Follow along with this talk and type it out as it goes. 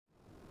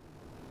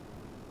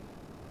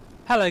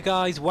Hello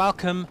guys,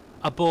 welcome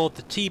aboard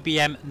the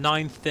TBM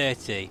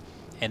 930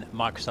 in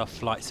Microsoft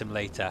Flight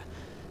Simulator.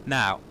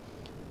 Now,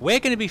 we're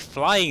going to be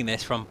flying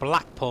this from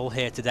Blackpool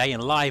here today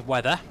in live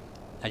weather.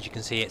 As you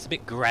can see, it's a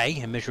bit grey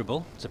and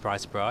miserable,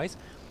 surprise surprise,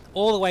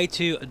 all the way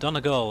to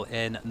Donegal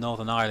in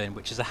Northern Ireland,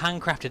 which is a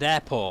handcrafted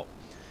airport.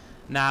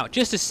 Now,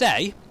 just to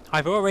say,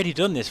 I've already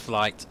done this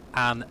flight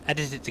and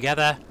edited it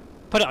together,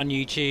 put it on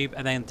YouTube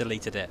and then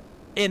deleted it.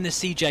 In the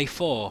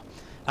CJ4,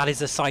 that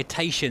is a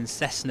Citation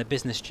Cessna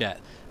business jet.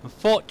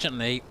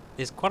 Unfortunately,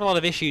 there's quite a lot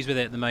of issues with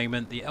it at the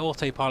moment. The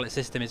autopilot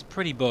system is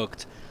pretty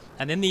bugged,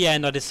 and in the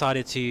end I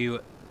decided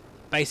to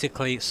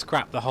basically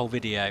scrap the whole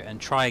video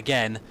and try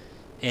again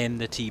in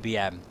the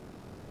TBM.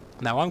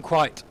 Now, I'm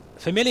quite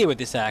familiar with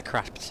this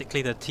aircraft,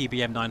 particularly the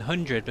TBM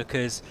 900,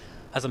 because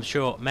as I'm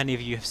sure many of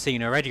you have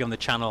seen already on the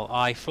channel,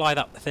 I fly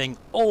that thing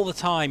all the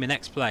time in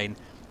X-Plane.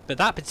 But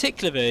that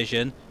particular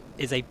version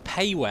is a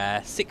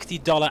payware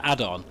 $60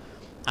 add-on,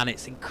 and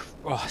it's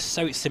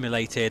so it's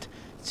simulated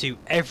to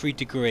every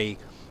degree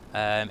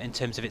in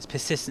terms of its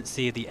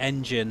persistency of the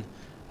engine,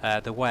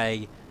 the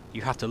way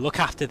you have to look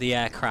after the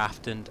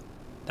aircraft, and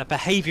the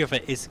behaviour of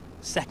it is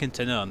second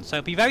to none. So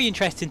it'll be very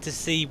interesting to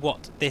see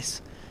what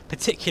this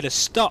particular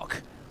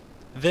stock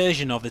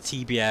version of the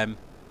TBM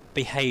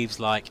behaves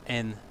like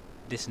in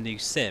this new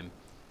sim.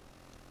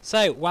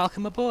 So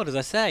welcome aboard, as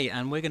I say,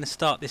 and we're going to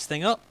start this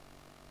thing up,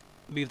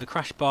 move the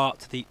crash bar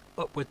to the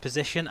upward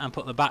position and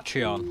put the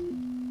battery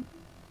on.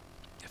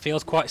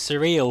 Feels quite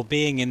surreal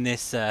being in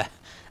this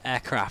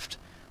aircraft.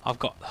 I've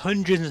got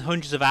hundreds and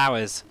hundreds of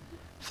hours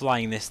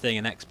flying this thing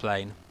in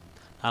X-Plane,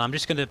 and I'm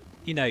just going to,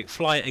 you know,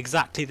 fly it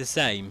exactly the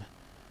same.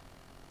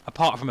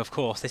 Apart from, of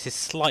course, this is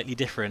slightly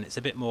different. It's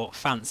a bit more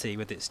fancy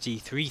with its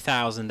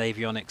G3000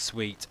 avionics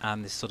suite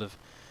and this sort of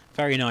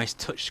very nice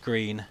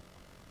touchscreen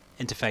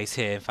interface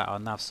here. In fact, our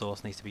nav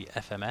source needs to be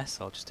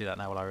FMS. I'll just do that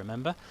now while I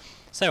remember.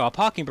 So our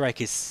parking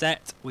brake is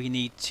set. We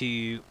need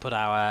to put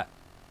our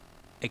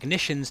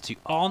ignitions to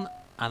on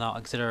and our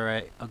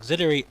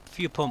auxiliary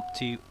fuel pump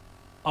to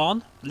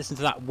on. Listen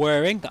to that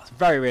whirring, that's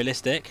very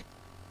realistic.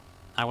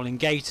 I will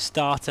engage the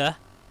starter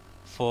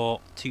for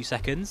 2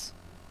 seconds.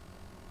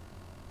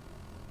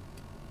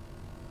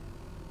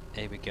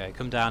 Here we go,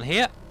 come down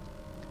here.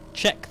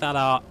 Check that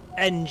our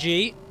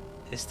NG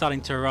is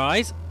starting to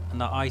rise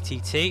and our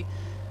ITT.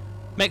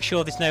 Make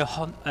sure there's no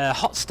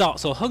hot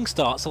starts or hung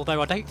starts,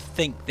 although I don't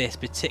think this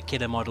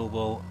particular model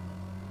will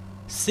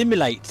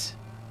simulate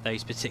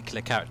those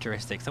particular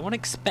characteristics. I won't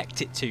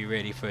expect it to,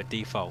 really, for a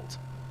default.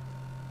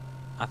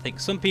 I think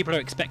some people are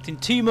expecting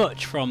too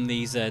much from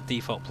these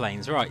default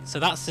planes. Right,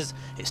 so that's just,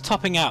 it's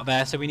topping out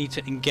there, so we need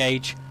to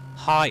engage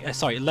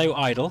low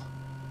idle.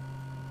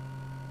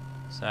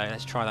 So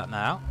let's try that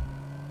now.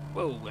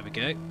 Whoa, there we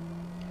go.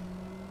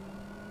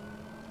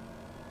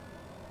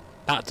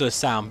 That does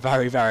sound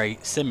very, very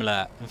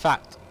similar. In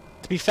fact,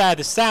 to be fair,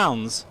 the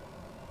sounds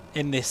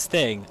in this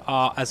thing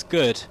are as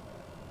good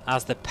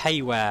as the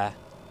payware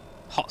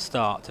hot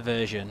start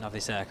version of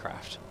this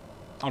aircraft,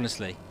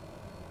 honestly.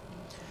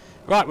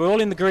 Right, we're all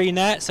in the green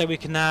there, so we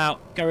can now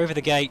go over the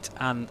gate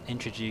and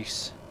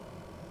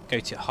go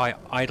to high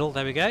idle.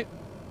 There we go.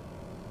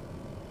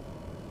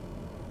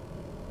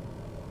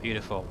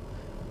 Beautiful.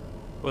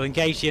 We'll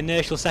engage the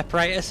inertial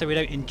separator so we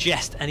don't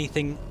ingest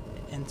anything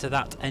into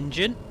that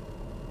engine.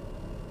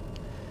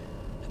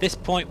 At this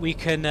point we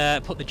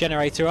can put the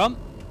generator on.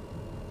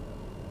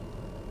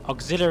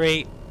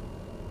 Auxiliary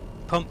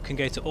pump can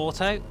go to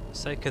auto,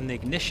 so can the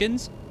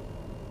ignitions,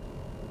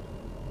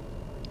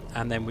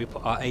 and then we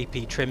put our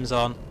AP trims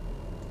on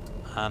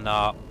and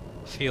our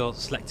fuel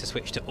selector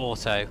switch to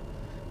auto.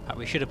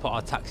 We should have put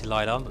our taxi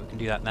light on, but we can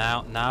do that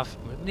now. Nav,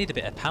 we need a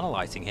bit of panel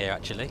lighting here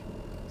actually,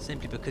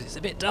 simply because it's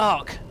a bit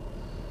dark.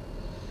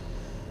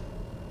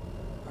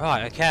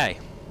 Right, okay,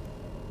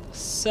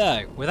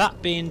 so with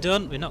that being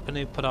done, we're not going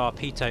to put our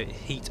pitot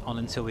heat on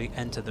until we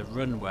enter the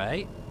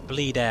runway.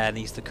 Bleed air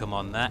needs to come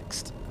on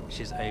next, which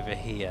is over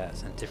here.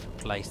 It's in a different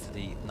place to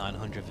the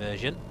 900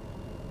 version.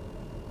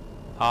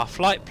 Our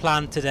flight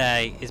plan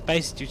today is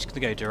basically just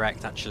going to go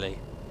direct actually,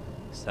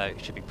 so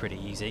it should be pretty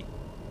easy.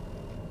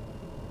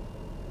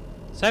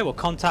 So we'll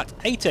contact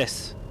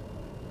ATIS.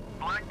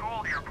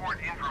 Blackpool Airport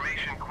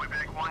Information,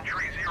 Quebec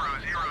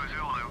 13000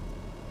 Zulu.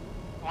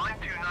 Line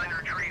 29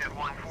 retreat at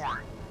 14.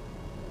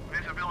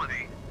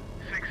 Visibility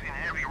 6 in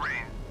heavy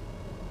rain.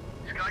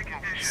 Sky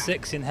conditions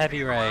 6 in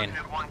heavy rain.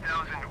 At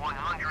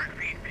 1,100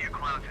 feet, few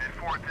clouds at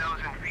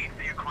 4,000 feet,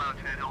 few clouds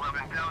at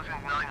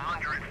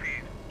 11,900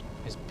 feet.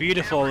 There's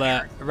beautiful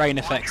rain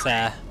effects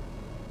there.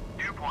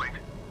 Dew point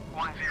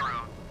 10.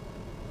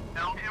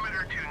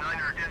 Altimeter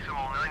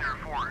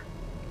 29.904.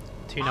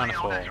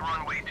 294. ILS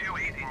runway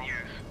 28 in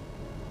use.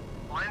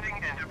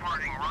 Landing and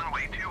departing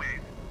runway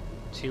 28.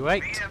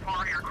 28.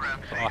 VFR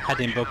aircraft. Put our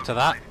heading bug to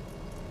that.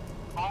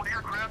 All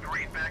aircraft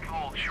read back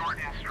hold short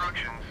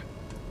instructions.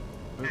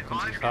 Ooh, come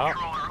too Advise far.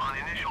 controller on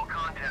initial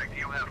contact,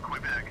 you have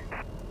Quebec.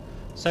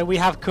 So we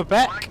have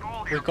Quebec.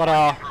 We've got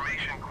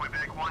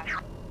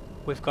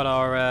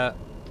our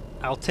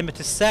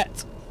altimeter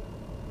set.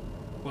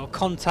 We'll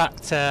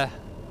contact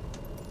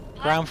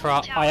ground for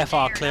our Tower,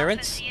 IFR Dare,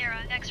 clearance. Alpha Sierra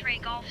X-ray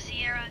Golf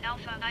Sierra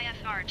Alpha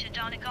IFR to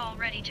Donegal,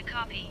 ready to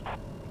copy.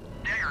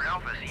 Dagger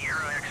Alpha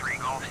Sierra X-ray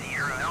Golf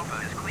Sierra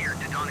Alpha is cleared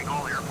to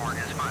Donegal Airport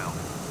as filed.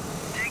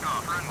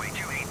 Takeoff runway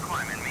 28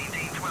 climb and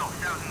maintain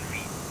 12,000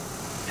 feet.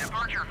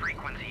 Departure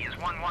frequency is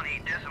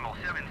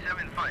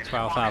 118.775.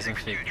 12,000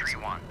 feet.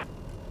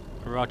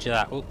 Roger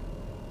that. Oh,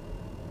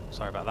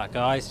 sorry about that,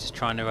 guys. Just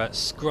trying to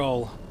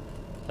scroll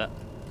that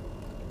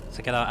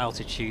to get our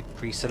altitude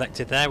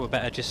pre-selected there. We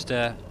better just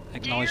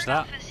acknowledge Dare,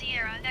 that. Alpha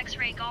Sierra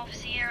X-ray Golf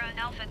Sierra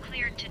Alpha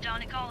cleared to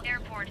Donegal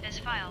Airport as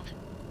filed.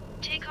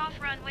 Takeoff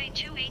runway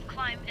 28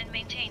 climb and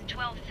maintain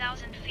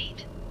 12,000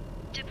 feet.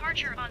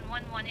 Departure on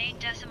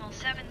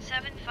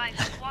 118.775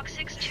 squawk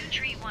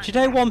 6231. Do you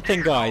know one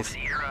thing, guys?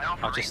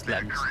 I'll just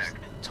let them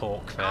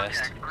talk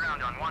first. Contact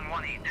ground on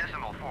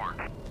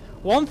 118.4.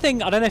 One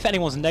thing, I don't know if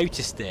anyone's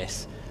noticed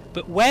this,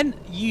 but when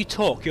you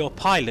talk, your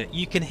pilot,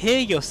 you can hear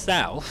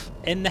yourself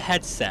in the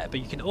headset, but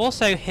you can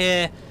also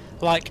hear,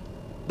 like,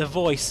 the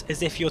voice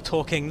as if you're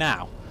talking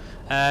now.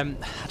 How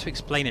to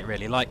explain it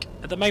really? Like,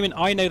 at the moment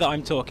I know that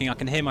I'm talking, I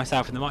can hear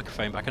myself in the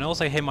microphone, but I can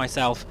also hear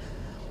myself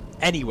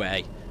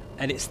anyway.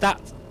 And it's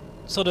that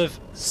sort of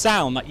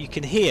sound that you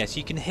can hear. So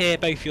you can hear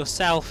both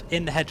yourself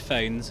in the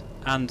headphones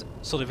and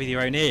sort of with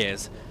your own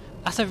ears.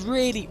 That's a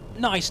really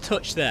nice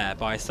touch there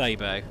by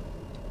Sabo.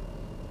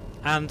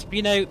 And,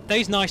 you know,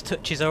 those nice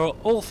touches are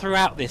all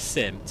throughout this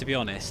sim, to be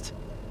honest.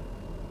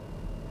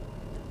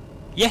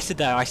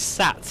 Yesterday I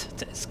sat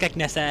at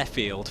Skegness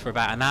Airfield for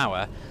about an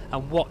hour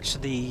and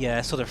watched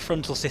the sort of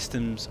frontal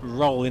systems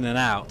roll in and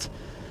out.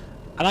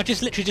 And I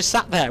just literally just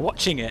sat there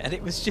watching it, and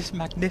it was just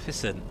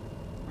magnificent.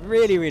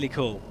 Really, really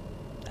cool.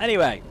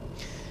 Anyway,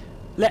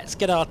 let's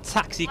get our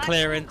taxi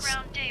clearance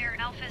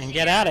and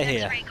get out of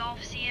here.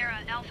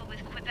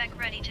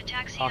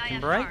 Park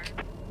and brake.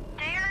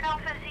 Dare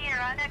Alpha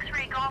Sierra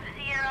X-ray Golf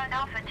Sierra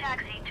Alpha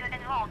taxi to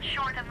and hold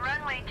short of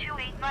runway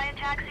 28 via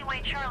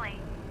taxiway Charlie.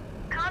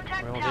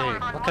 Contact Will tower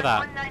do. on Look at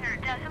that.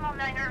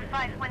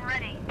 119.905 when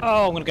ready.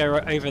 Oh, I'm going to go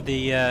right over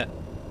the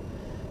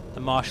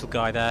marshal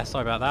guy there.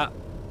 Sorry about that.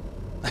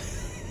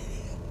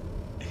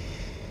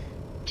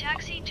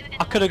 Taxi to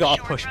I could have got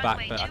a short pushback,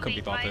 runway but I couldn't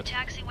be 28 via bothered.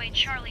 taxiway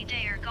Charlie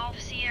Dare Golf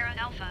Sierra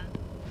Alpha.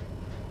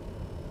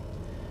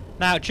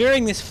 Now,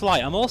 during this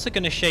flight, I'm also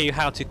going to show you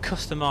how to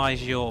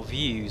customize your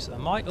views. I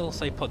might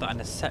also put that in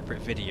a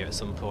separate video at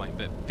some point,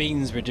 but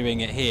Beans were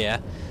doing it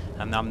here,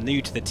 and I'm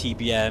new to the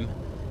TBM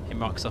in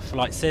Microsoft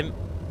Flight Sim.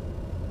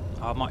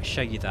 I might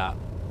show you that.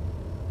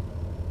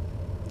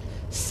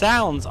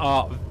 Sounds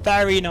are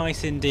very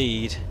nice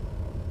indeed,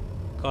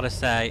 gotta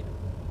say.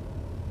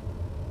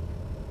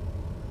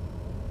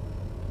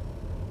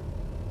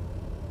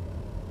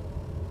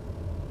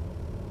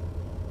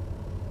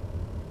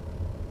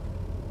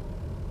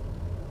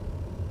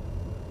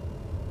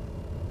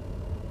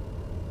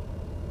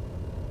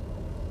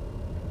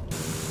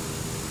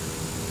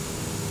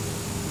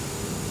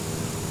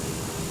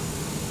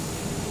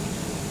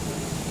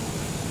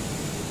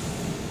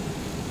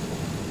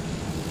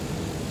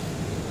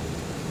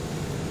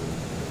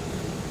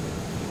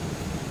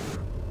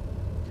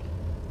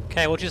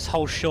 Okay, we'll just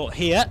hold short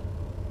here.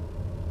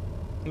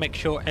 Make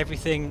sure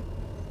everything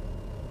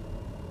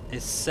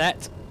is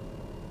set,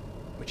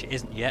 which it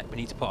isn't yet. We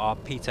need to put our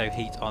pitot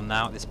heat on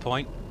now at this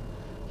point,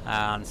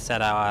 and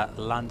set our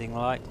landing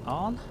light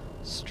on.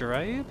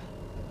 Strobe.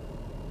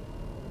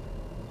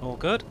 All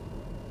good.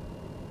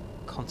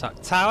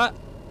 Contact tower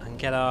and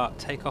get our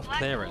takeoff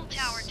clearance.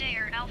 Blackpool Tower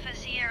Dare Alpha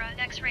Sierra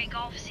X-ray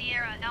Golf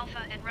Sierra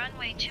Alpha and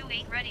runway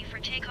 28 ready for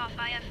takeoff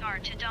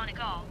IFR to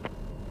Donegal.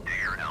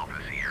 Dare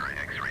Alpha Sierra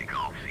X-ray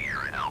Golf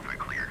Sierra Alpha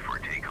cleared for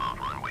takeoff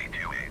runway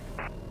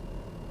 28.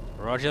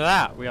 Roger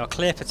that. We are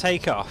clear for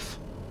takeoff.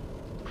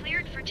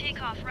 Cleared for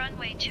takeoff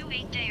runway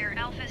 28 Dare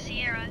Alpha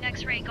Sierra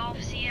X-ray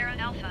Golf Sierra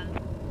Alpha.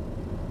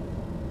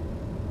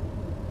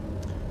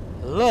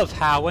 Love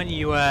how when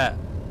you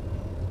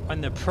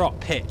when the prop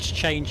pitch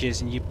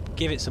changes and you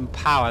give it some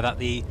power, that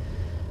the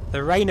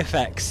rain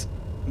effects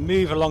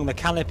move along the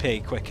canopy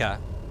quicker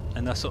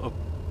and they're sort of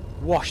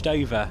washed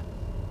over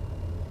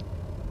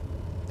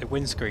the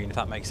windscreen, if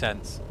that makes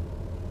sense.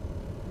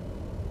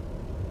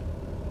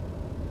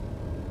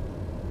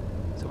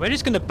 So we're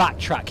just going to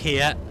backtrack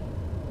here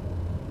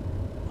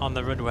on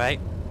the runway.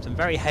 Some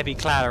very heavy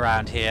cloud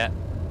around here,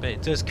 but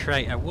it does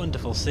create a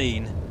wonderful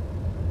scene.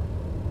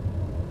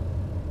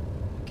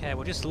 Okay,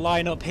 we'll just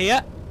line up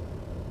here.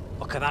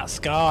 Look at that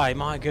sky,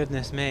 my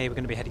goodness me, we're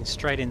going to be heading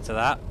straight into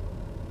that.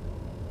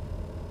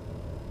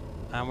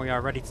 And we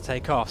are ready to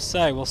take off.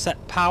 So we'll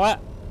set power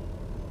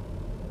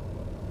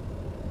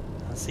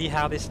and see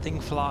how this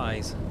thing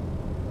flies.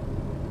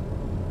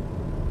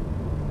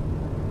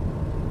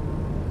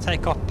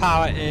 Takeoff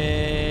power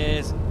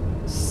is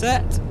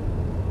set.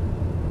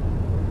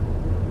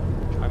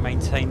 Try and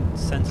maintain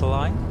centre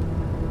line.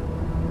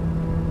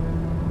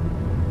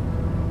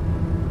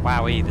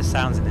 Wowee, the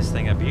sounds in this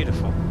thing are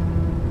beautiful.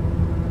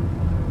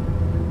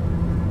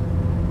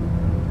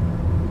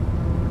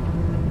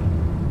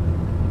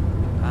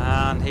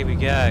 And here we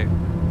go.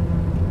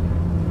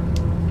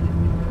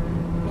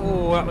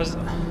 Oh, Oh, that was...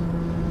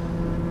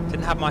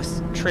 Didn't have my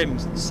trim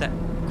set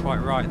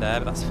quite right there,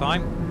 but that's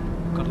fine.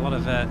 Got a lot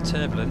of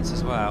turbulence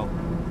as well.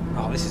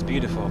 Oh, this is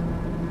beautiful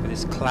with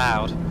this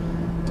cloud.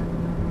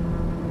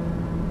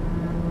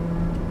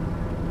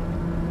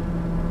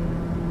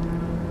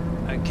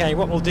 Okay,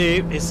 what we'll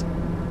do is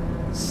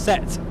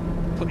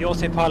put the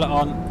autopilot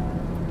on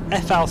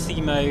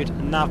FLC mode,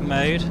 nav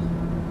mode,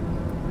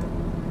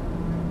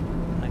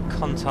 and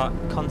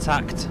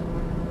contact.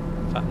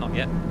 In fact, not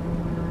yet.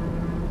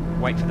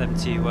 Wait for them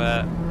to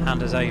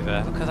hand us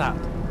over. Look at that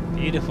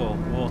beautiful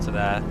water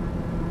there.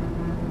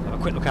 Have a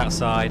quick look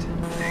outside.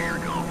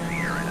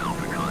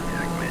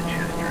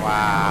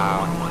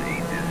 Wow,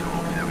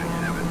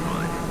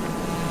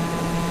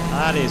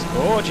 that is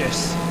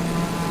gorgeous.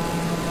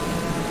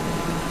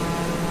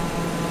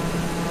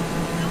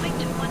 Going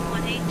to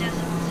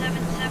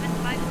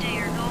 118.775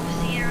 Dayer Golf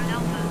Sierra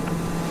Alpha.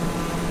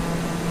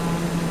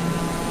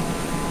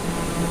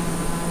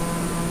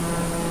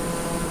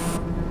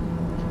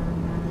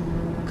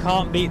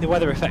 Can't beat the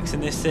weather effects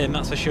in this sim,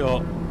 that's for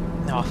sure.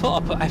 Now, I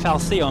thought I put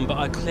FLC on, but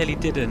I clearly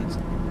didn't.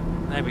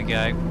 There we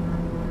go.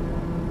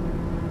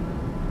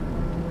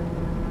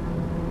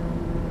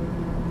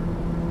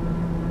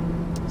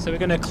 So we're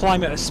going to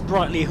climb at a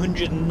sprightly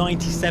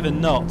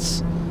 197 knots.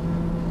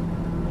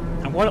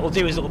 And what it will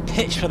do is it will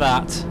pitch for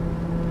that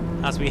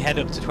as we head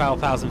up to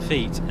 12,000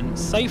 feet. And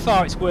so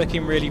far it's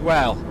working really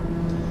well.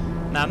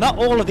 Now, not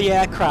all of the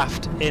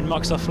aircraft in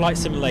Microsoft Flight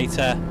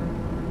Simulator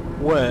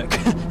work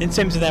in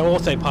terms of their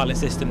autopilot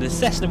system. The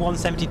Cessna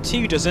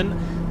 172 doesn't,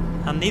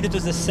 and neither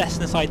does the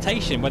Cessna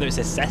Citation. Whether it's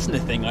a Cessna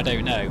thing, I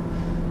don't know.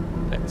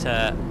 But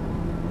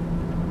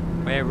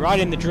we're right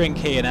in the drink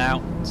here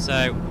now, so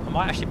I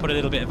might actually put a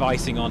little bit of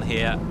icing on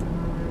here,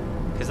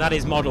 because that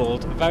is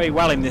modelled very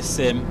well in this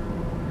sim.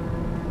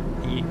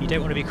 You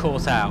don't want to be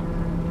caught out.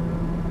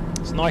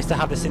 It's nice to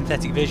have the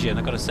synthetic vision,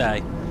 I've got to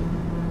say.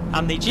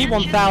 And the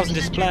G1000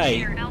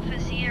 display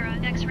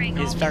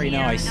is very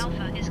nice.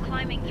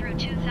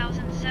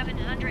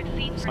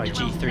 Sorry,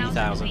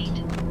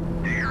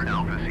 G3000. Dayer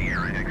Alpha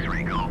Sierra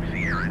X-Ray Golf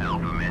Sierra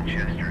Alpha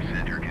Manchester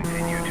Center,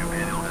 continue to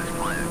panel this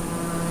planet.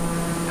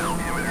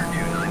 Altimeter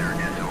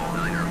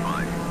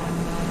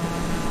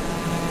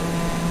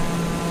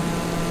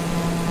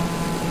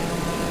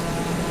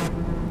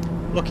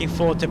 29.995. Looking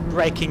forward to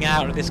breaking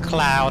out of this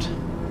cloud.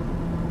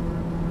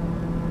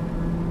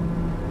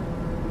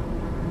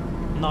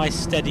 Nice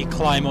steady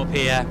climb up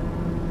here,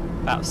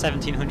 about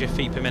 1700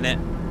 feet per minute.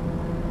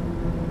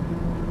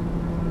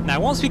 Now,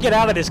 once we get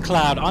out of this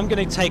cloud, I'm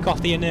going to take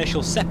off the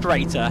inertial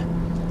separator,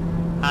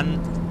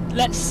 and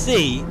let's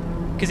see,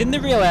 because in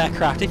the real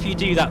aircraft, if you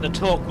do that, the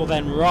torque will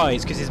then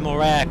rise because there's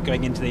more air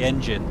going into the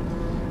engine.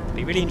 It'll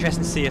be really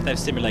interesting to see if they've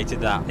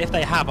simulated that. If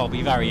they have, I'll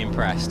be very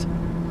impressed.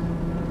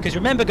 Because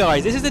remember,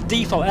 guys, this is a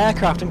default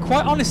aircraft, and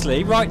quite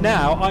honestly, right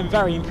now, I'm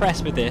very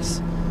impressed with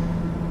this.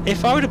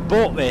 If I would have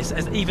bought this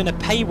as even a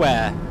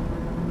payware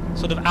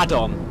sort of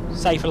add-on,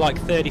 say for like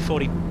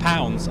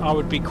 £30–40, I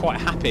would be quite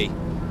happy.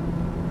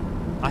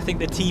 I think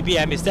the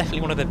TBM is definitely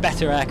one of the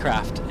better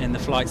aircraft in the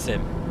flight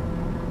sim.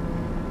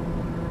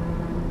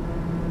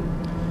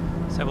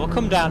 So we'll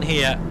come down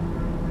here,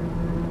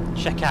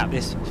 check out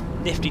this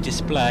nifty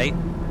display. In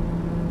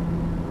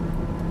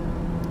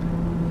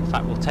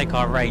fact, we'll take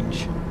our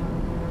range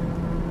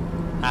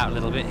out a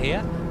little bit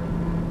here.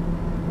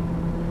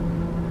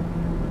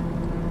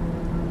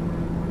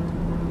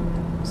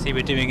 See,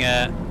 we're doing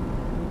a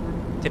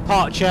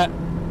departure,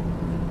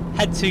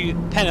 head to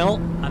Pennell,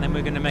 and then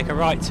we're going to make a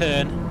right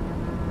turn.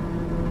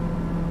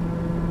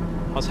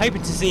 I was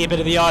hoping to see a bit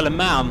of the Isle of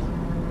Man,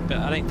 but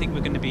I don't think we're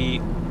going to be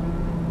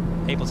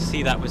able to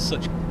see that with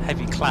such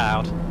heavy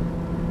cloud.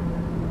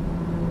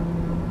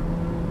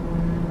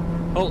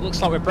 Oh,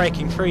 looks like we're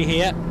breaking free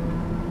here.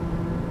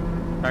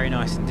 Very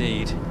nice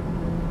indeed.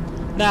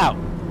 Now,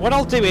 what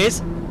I'll do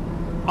is,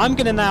 I'm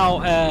going to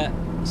now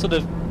sort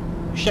of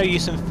show you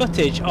some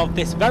footage of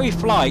this very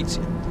flight,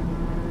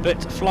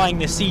 but flying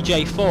the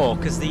CJ4,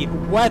 because the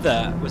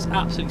weather was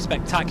absolutely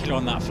spectacular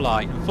on that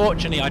flight.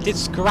 Unfortunately, I did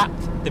scrap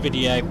the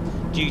video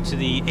due to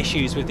the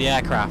issues with the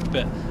aircraft,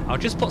 but I'll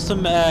just put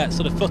some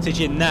sort of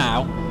footage in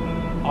now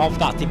of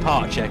that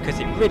departure, because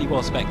it really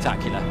was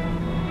spectacular.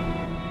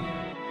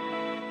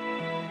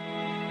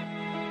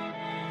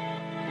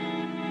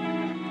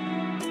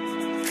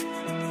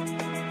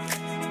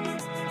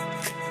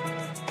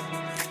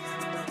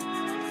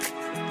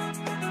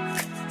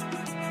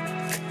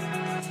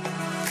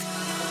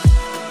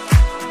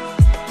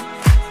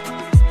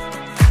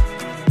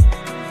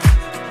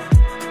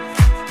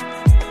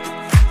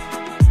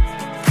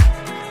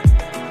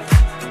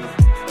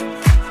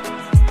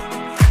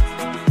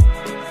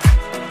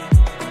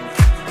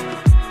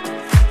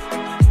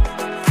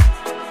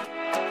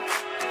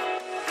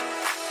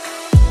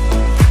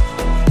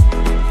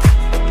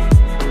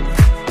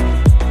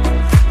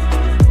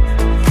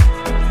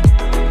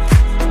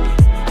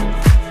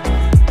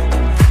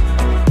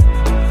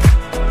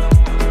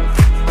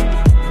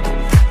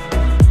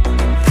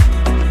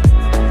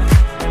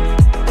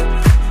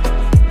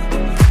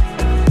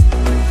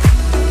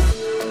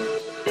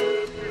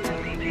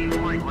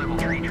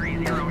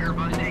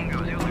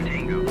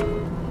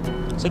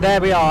 So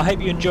there we are, I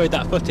hope you enjoyed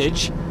that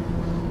footage.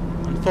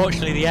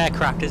 Unfortunately the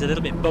aircraft is a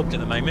little bit bugged at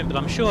the moment, but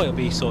I'm sure it'll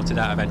be sorted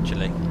out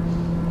eventually.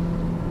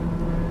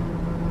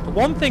 But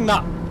one thing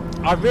that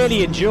I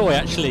really enjoy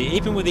actually,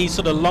 even with these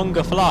sort of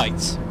longer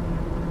flights,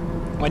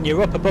 when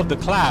you're up above the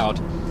cloud,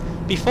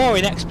 before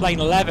in X-Plane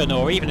 11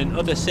 or even in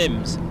other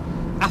sims,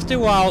 after a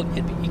while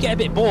you get a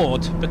bit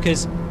bored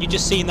because you're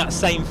just seeing that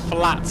same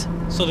flat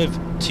sort of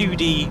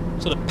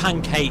 2D sort of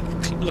pancake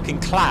looking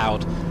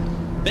cloud.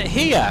 But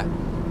here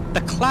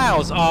the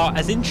clouds are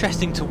as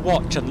interesting to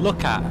watch and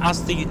look at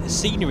as the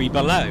scenery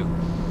below.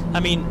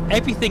 I mean,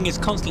 everything is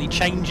constantly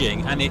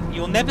changing, and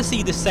you'll never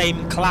see the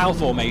same cloud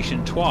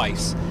formation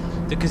twice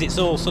because it's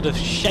all sort of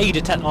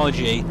shader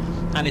technology,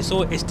 and it's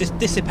just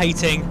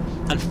dissipating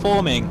and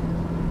forming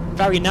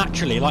very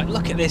naturally. Like,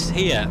 look at this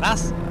here,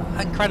 that's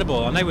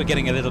incredible. I know we're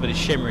getting a little bit of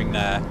shimmering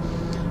there,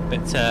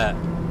 but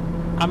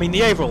I mean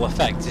the overall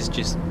effect is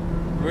just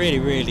really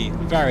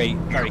very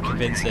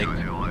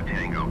convincing.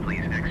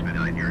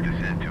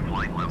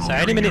 So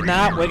any minute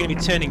now we're going to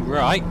be turning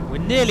right. We're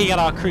nearly at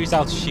our cruise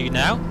altitude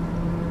now,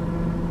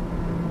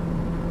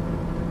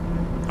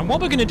 and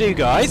what we're going to do,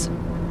 guys,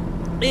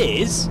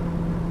 is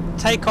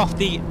take off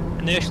the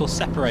inertial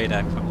separator.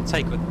 In fact, we'll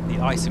take the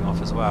icing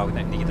off as well, we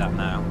don't need that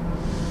now.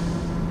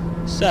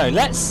 So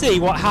let's see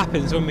what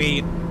happens when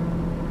we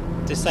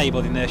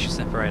disable the inertial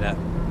separator.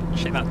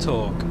 Check that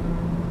torque.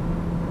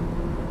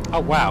 Oh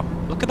wow,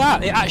 look at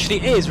that, it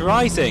actually is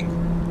rising.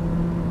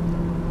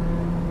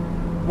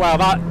 Wow,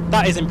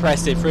 that is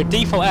impressive. For a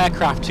default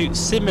aircraft to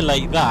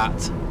simulate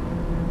that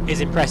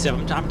is impressive.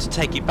 I'm having to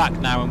take it back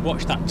now and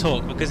watch that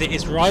torque because it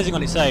is rising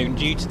on its own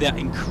due to the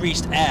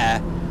increased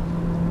air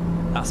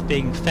that's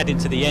being fed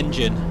into the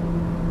engine.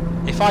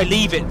 If I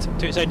leave it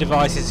to its own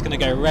devices, it's going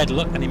to go red.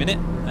 Look, any minute.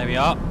 There we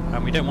are,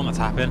 and we don't want that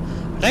to happen.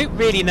 I don't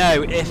really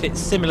know if it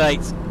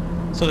simulates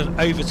sort of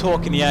over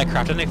torquing the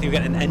aircraft. I don't know if you'll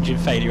get an engine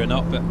failure or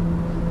not, but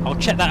I'll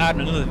check that out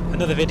in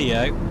another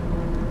video.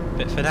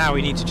 But for now,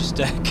 we need to just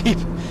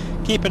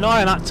keep an eye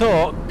on that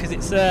torque because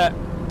it's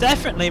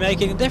definitely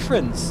making a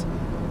difference.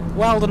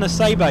 Well done,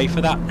 Asabo,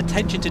 for that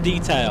attention to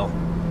detail.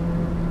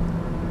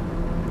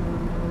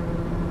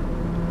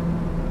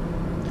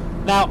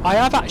 Now, I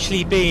have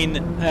actually been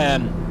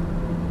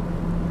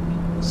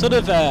sort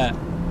of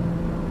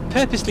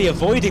purposely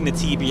avoiding the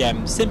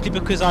TBM simply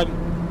because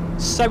I'm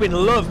so in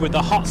love with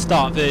the hot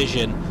start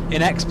version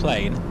in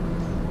X-Plane.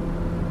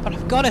 But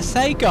I've got to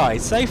say,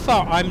 guys, so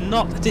far I'm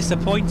not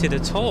disappointed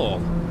at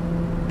all.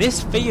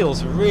 This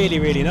feels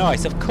really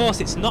nice. Of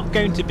course, it's not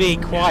going to be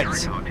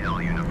quite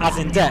as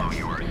in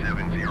depth,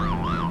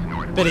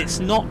 but it's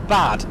not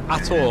bad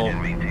at all.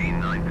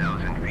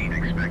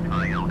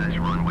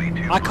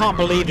 I can't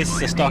believe this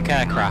is a stock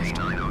aircraft.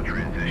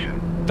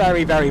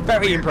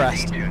 Very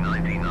impressed.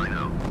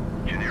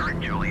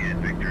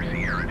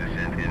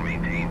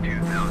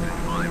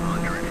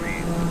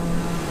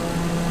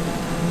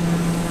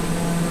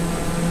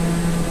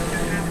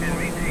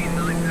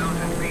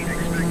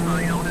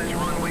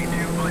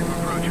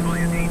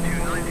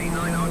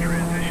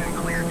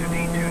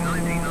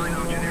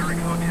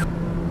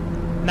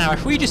 Now,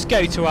 if we just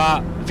go to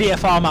our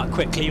VFR map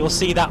quickly, you'll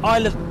see that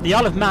the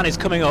Isle of Man is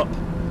coming up,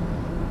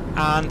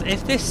 and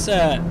if this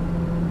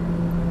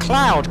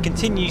cloud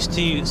continues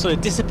to sort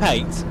of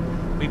dissipate,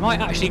 we might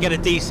actually get a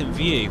decent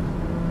view.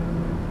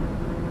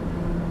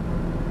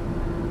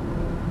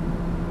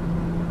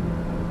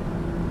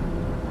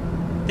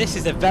 This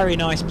is a very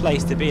nice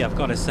place to be, I've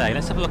got to say.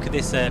 Let's have a look at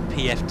this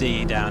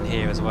PFD down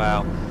here as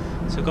well.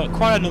 So we've got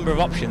quite a number of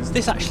options.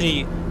 This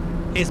actually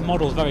is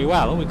modelled very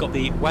well. Oh, we've got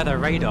the weather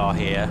radar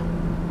here.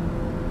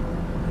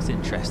 That's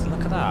interesting,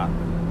 look at that.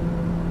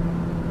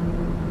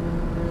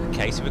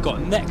 Okay, so we've got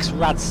next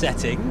rad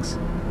settings.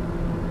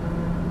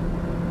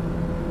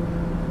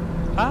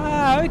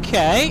 Ah,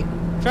 okay,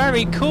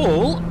 very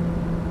cool.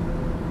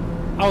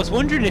 I was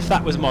wondering if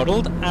that was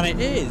modelled, and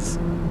it is.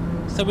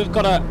 So we've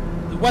got a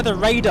weather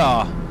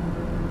radar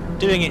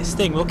doing its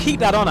thing. We'll keep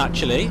that on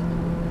actually.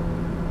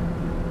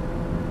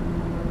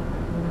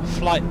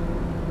 Flight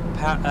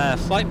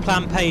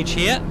plan page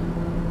here.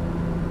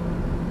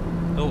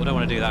 Oh, I don't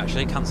want to do that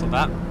actually, cancel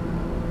that.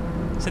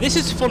 So this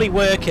is fully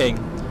working.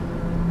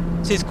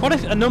 So there's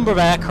quite a number of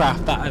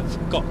aircraft that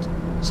have got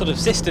sort of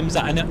systems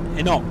that are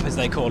in op, as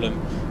they call them,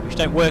 which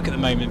don't work at the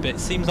moment, but it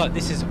seems like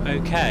this is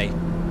okay.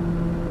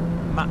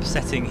 Map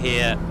setting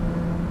here.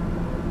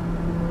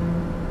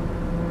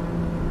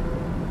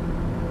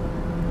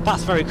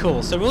 That's very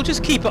cool. So we'll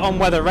just keep it on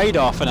weather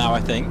radar for now,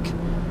 I think.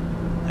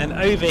 And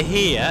over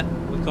here,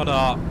 we've got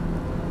our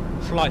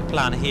flight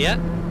plan here.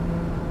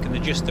 We can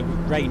adjust the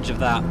range of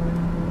that.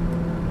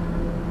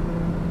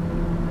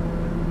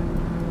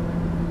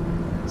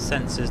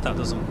 Sensors, that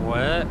doesn't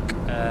work.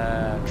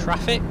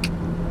 Traffic.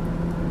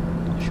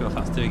 Not sure if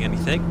that's doing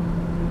anything.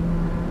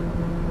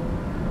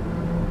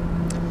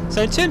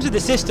 So in terms of the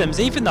systems,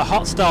 even the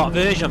hot start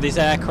version of this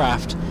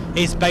aircraft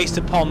is based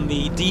upon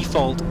the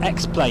default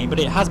X-Plane, but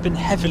it has been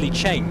heavily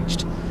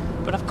changed.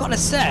 But I've got to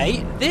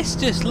say, this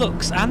just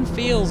looks and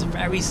feels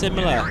very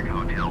similar.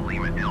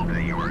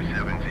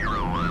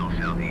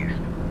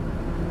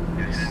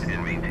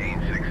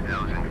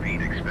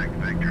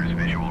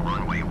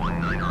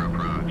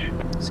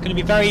 going to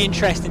be very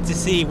interesting to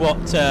see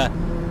what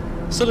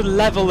sort of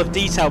level of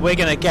detail we're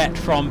going to get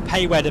from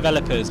payware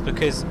developers,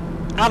 because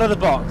out of the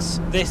box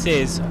this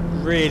is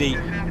really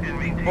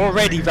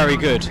already very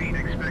good.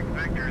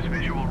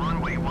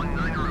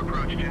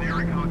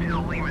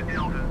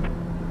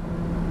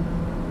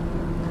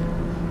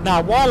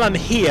 Now while I'm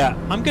here,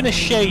 I'm going to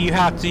show you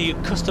how to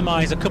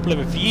customize a couple of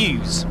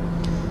views.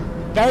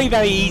 Very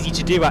easy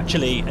to do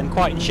actually, and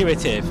quite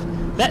intuitive.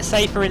 Let's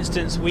say for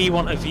instance we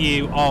want a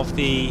view of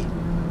the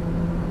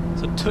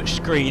sort of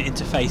touchscreen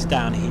interface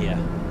down here.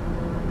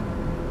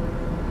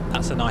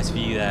 That's a nice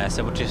view there,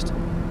 so we'll just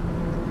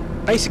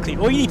basically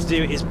all you need to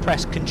do is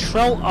press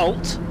Control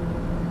Alt,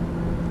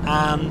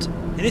 and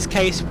in this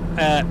case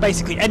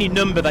basically any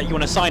number that you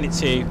want to assign it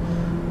to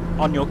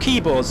on your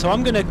keyboard. So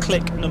I'm going to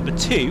click number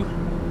 2,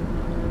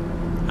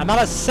 and that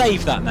has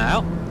saved that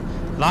now.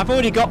 And I've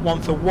already got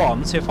one for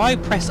 1, so if I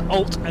press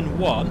Alt and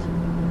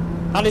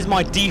 1, that is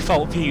my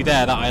default view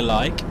there that I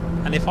like.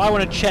 And if I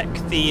want to check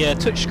the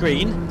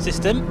touchscreen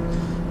system,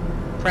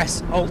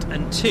 press Alt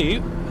and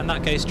 2, and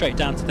that goes straight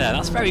down to there.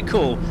 That's very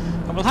cool.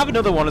 And we'll have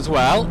another one as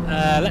well.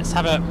 Let's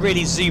have a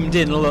really zoomed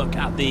in look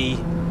at the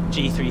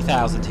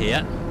G3000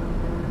 here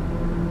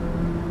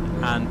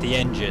and the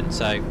engine.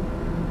 So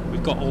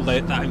we've got all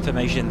that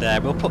information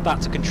there. We'll put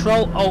that to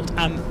Control Alt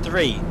and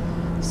 3.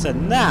 So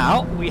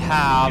now we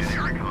have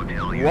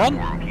 1,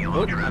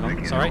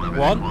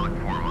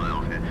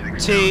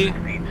 2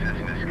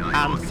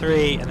 and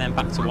 3, and then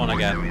back to 1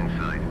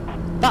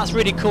 again. That's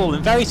really cool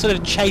and very sort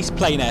of chase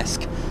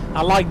plane-esque.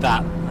 I like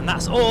that, and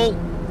that's all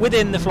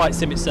within the flight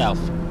sim itself.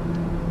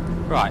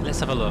 Right, let's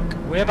have a look.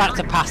 We're about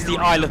to pass the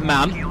Isle of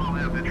Man,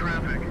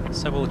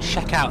 so we'll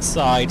check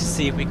outside to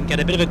see if we can get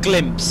a bit of a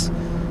glimpse.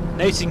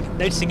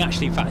 Noticing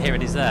actually, in fact here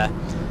it is there,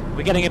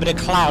 we're getting a bit of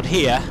cloud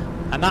here,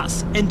 and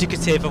that's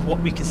indicative of what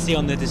we can see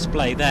on the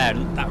display there.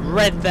 That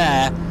red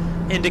there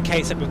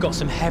indicates that we've got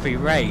some heavy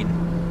rain.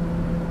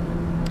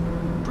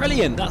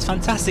 Brilliant, that's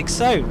fantastic.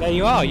 So there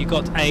you are, you've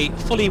got a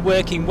fully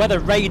working weather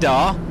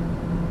radar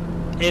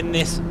in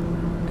this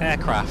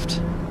aircraft,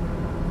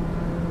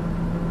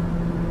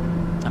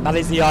 and that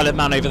is the Isle of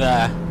Man over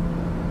there,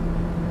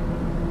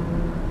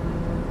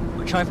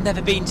 which I've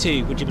never been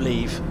to, would you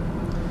believe?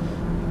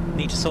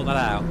 Need to sort that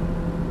out.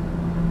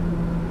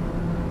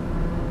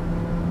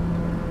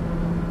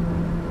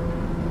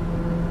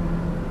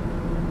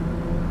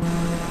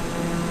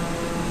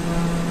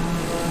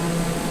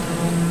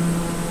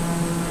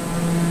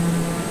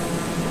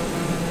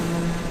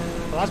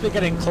 As we're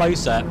getting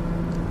closer,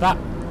 that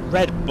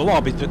red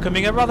blob is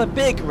becoming a rather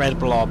big red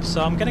blob,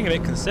 so I'm getting a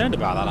bit concerned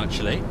about that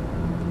actually.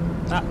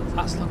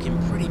 That's looking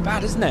pretty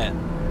bad, isn't it?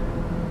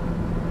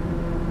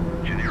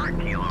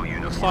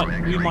 Looks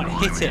like we might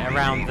hit it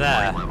around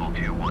there.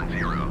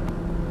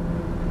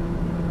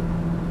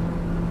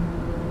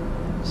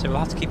 So we'll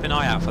have to keep an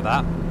eye out for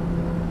that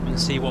and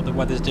see what the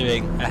weather's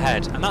doing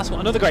ahead. And that's what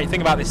another great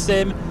thing about this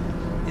sim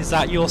is,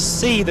 that you'll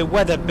see the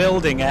weather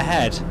building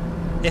ahead.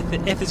 If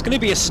there's going to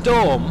be a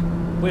storm,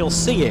 we'll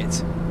see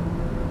it.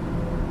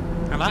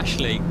 And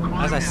actually,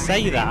 as I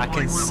say that, I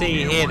can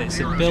see here that it's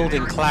a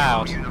building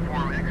cloud.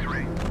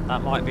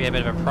 That might be a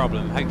bit of a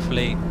problem.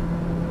 Hopefully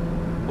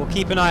we'll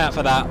keep an eye out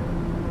for that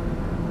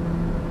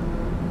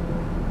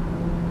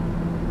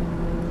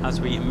as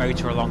we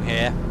motor along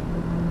here.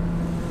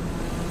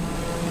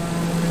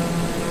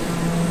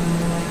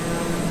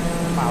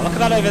 Wow, look at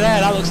that over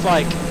there. That looks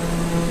like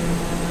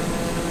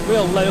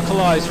real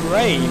localised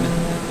rain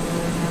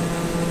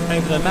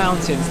over the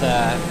mountains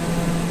there.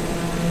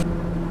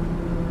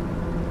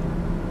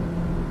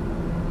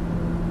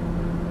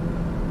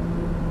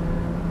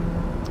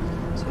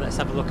 Let's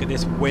have a look at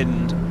this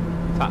wind.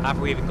 In fact, have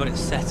we even got it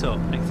set up?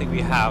 I don't think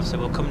we have, so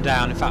we'll come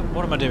down. In fact,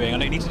 what am I doing? I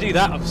don't need to do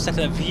that. I've set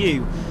a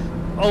view.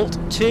 Alt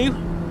 2.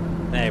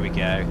 There we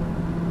go.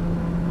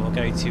 We'll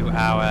go to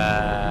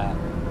our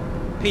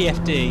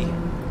PFD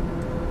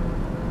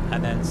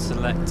and then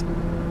select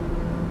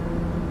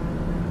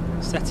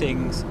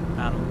settings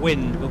and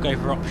wind. We'll go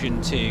for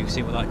option 2,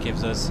 see what that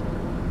gives us.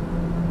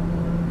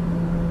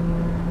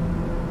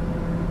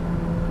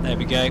 There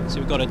we go. So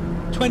we've got a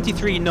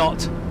 23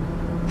 knot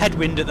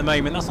headwind at the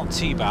moment. That's not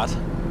too bad.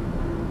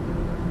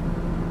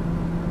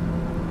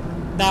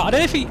 Now, I don't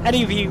know if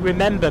any of you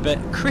remember, but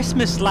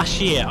Christmas last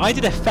year I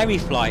did a ferry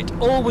flight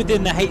all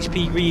within the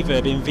HP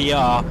Reverb in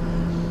VR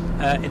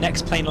in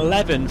X-Plane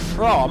 11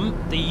 from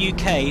the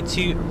UK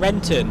to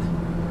Renton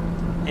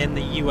in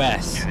the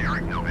US,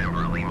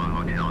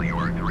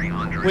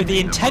 with the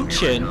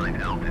intention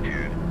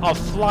of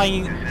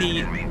flying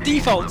the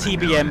default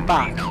TBM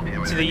back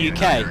to the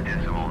UK.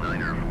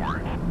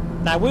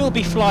 Now we'll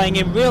be flying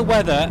in real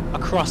weather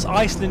across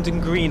Iceland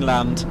and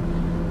Greenland,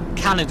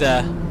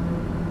 Canada,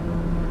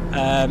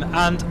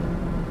 and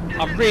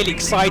I'm really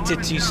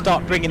excited to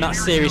start bringing that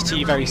series to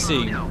you very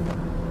soon.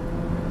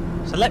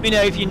 So let me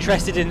know if you're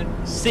interested in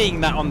seeing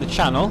that on the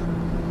channel.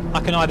 I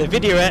can either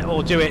video it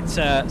or do it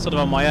sort of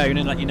on my own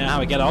and let you know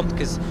how I get on,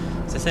 because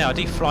as I say, I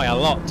do fly a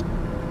lot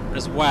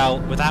as well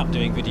without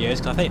doing videos,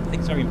 because I think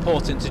it's very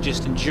important to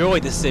just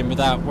enjoy the sim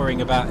without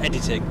worrying about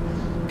editing.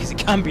 because it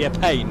can be a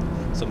pain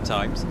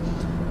sometimes.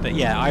 But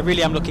yeah, I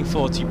really am looking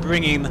forward to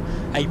bringing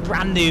a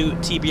brand new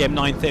TBM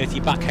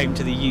 930 back home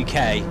to the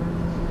UK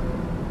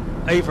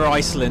over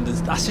Iceland, and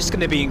that's just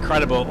going to be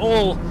incredible,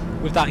 all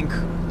with that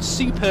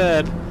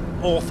superb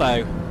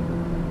ortho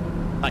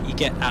that you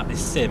get at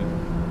this sim.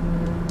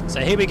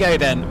 So here we go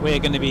then, we're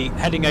going to be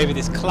heading over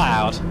this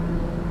cloud,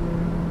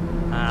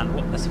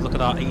 and let's look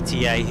at our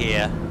ETA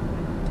here.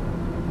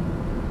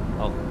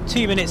 Well,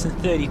 2 minutes and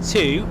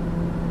 32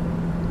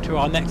 to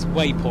our next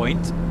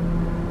waypoint,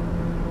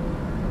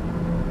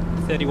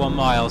 31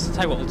 miles. I'll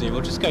tell you what we'll do,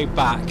 we'll just go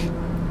back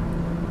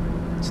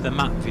to the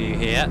map view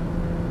here.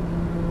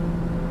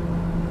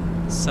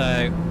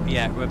 So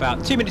yeah, we're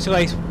about 2 minutes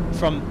away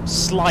from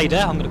Slider,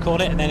 I'm going to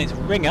call it, and then it's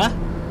Ringer,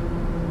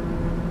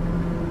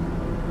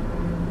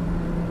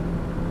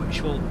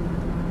 which will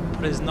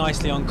put us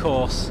nicely on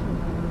course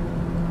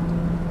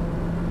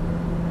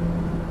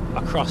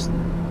across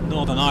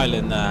Northern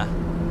Ireland there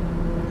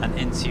and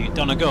into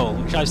Donegal,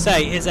 which I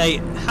say is a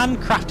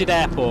handcrafted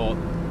airport.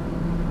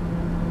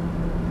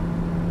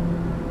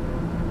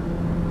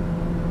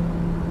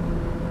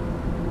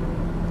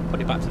 Put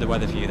it back to the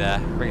weather view there,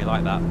 really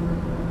like that.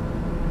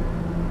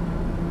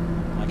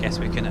 I guess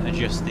we can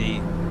adjust the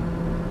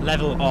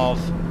level of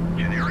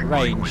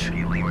range.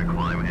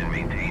 Climb and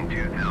maintain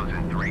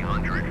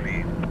 2,300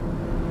 feet.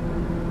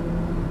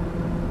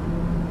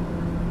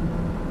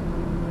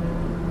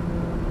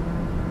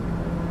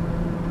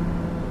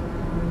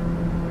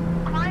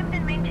 Climb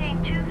and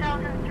maintain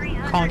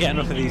 2,300. Can't get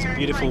enough of these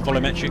beautiful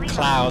volumetric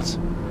clouds.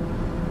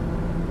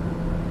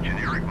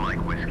 Generic Mike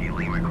Whiskey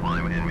Lima,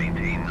 climb and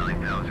maintain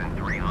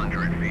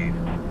 9,300 feet.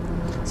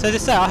 So to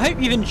say, I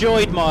hope you've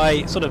enjoyed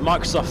my sort of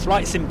Microsoft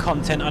Flight Sim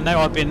content. I know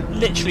I've been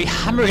literally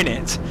hammering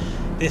it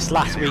this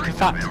last week. In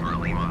fact,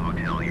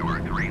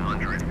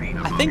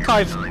 I think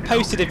I've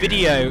posted a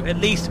video, at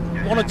least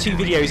 1 or 2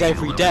 videos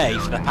every day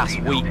for the past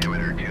week.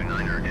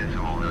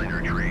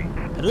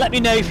 And let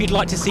me know if you'd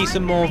like to see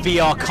some more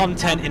VR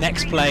content in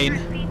X-Plane,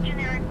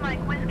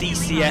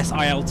 DCS,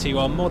 IL2.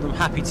 I'm more than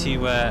happy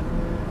to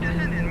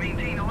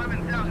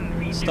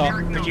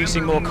start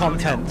producing more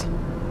content.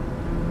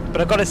 But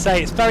I've got to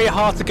say, it's very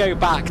hard to go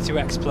back to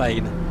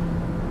X-Plane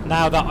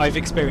now that I've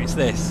experienced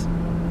this.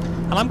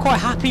 And I'm quite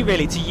happy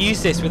really to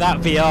use this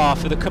without VR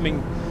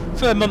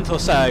for a month or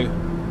so.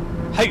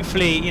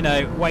 Hopefully, you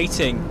know,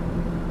 waiting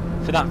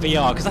for that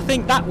VR, because I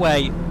think that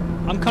way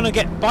I'm gonna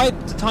by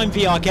the time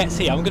VR gets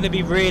here, I'm gonna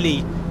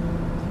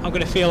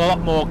feel a lot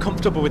more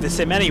comfortable with the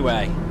sim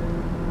anyway.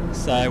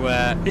 So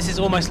this is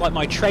almost like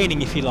my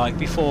training, if you like,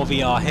 before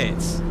VR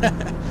hits.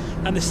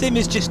 And the sim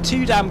is just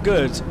too damn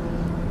good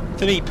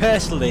for me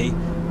personally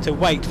to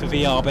wait for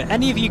VR. But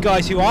any of you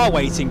guys who are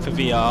waiting for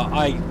VR,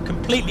 I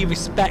completely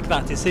respect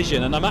that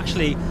decision, and I'm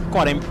actually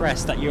quite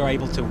impressed that you're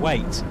able to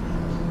wait.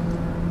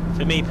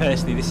 For me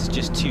personally, this is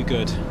just too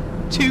good.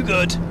 Too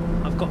good!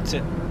 I've got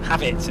to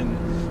have it and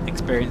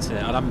experience it,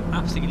 and I'm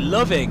absolutely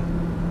loving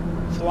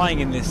flying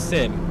in this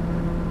sim.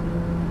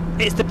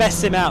 It's the best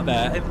sim out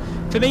there.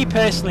 For me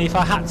personally, if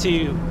I had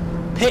to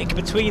pick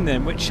between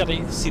them, which I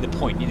don't see the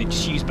point, you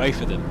just use both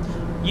of them.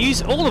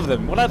 Use all of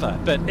them, whatever,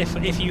 but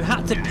if you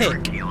had to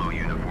pick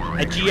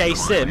a GA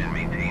sim,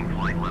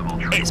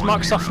 it's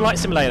Microsoft Flight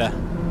Simulator.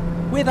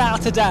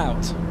 Without a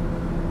doubt.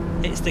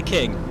 It's the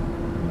king.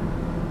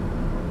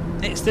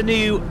 It's the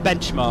new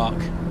benchmark.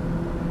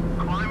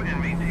 Climb and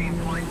maintain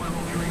flight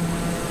level 3.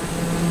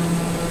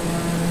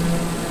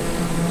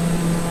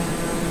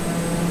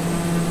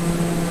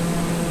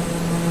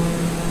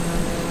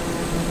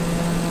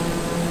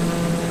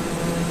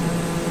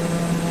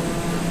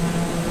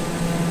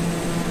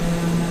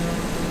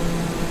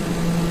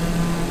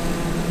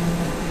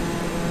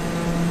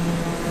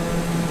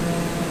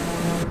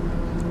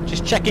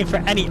 Just checking for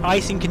any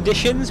icing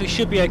conditions. We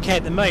should be okay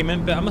at the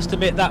moment, but I must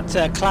admit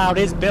that cloud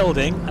is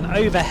building, and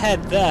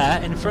overhead there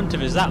in front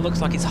of us, that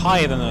looks like it's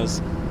higher than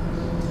us.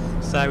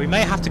 So we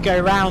may have to go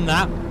around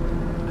that,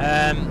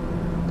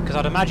 because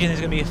I'd imagine there's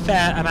going to be a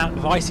fair amount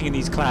of icing in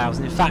these clouds.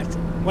 And in fact,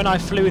 when I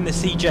flew in the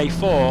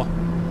CJ4,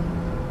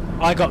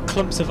 I got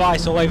clumps of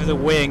ice all over the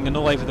wing and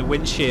all over the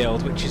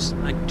windshield, which is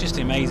just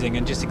amazing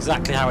and just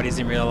exactly how it is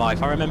in real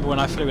life. I remember when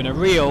I flew in a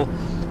real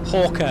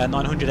Hawker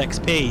 900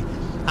 XP,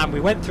 and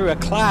we went through a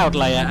cloud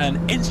layer and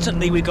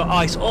instantly we got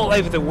ice all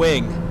over the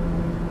wing.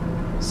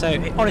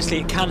 So honestly,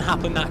 it can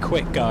happen that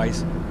quick,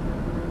 guys.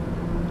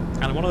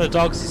 And one of the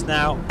dogs is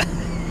now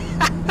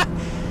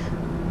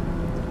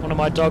one of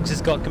my dogs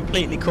has got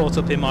completely caught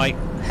up in my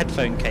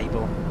headphone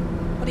cable.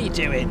 What are you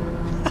doing?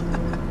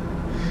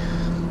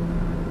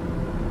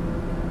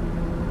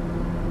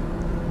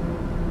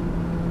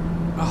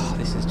 Oh,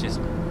 this is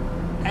just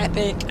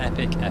epic,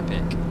 epic,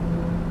 epic.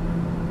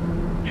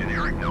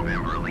 Generic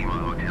November Lima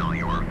Hotel,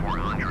 you are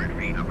 400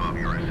 feet above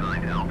your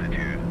assigned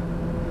altitude.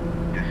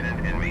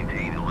 Descend and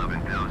maintain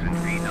 11,000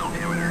 feet,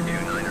 altimeter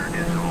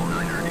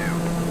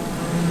 29.902.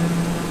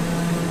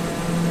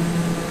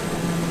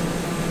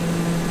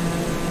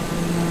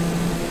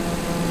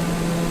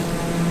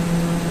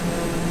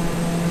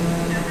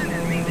 Descend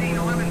and maintain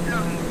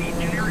 11,000 feet,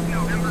 generic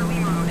November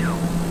Lima Hotel.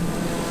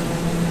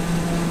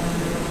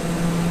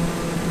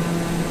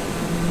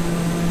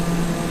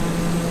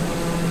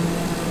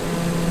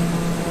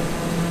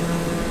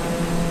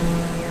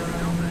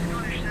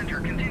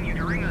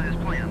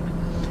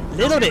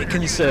 little bit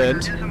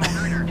concerned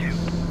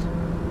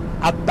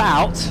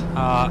about...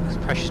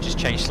 pressure's just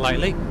changed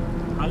slightly.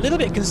 I'm a little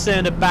bit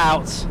concerned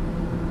about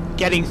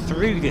getting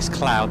through this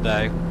cloud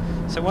though.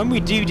 So when we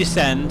do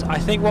descend, I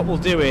think what we'll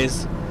do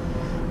is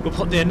we'll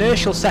put the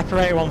inertial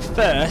separator on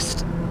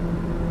first,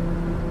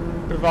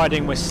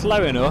 providing we're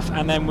slow enough,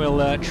 and then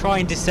we'll try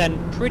and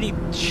descend pretty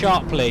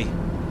sharply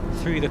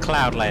through the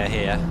cloud layer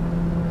here.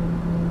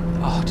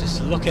 Oh,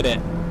 just look at it.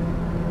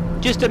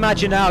 Just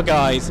imagine now,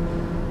 guys,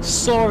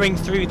 soaring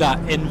through that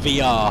in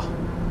VR.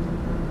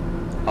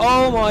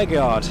 Oh my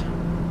god.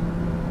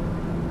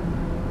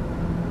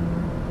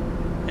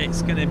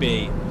 It's going to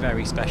be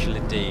very special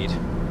indeed.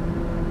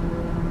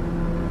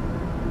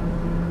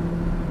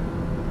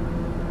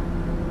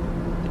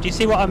 Do you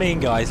see what I mean,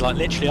 guys? Like,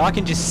 literally, I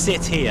can just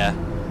sit here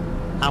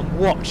and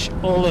watch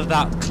all of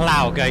that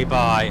cloud go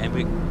by, and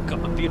we've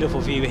got a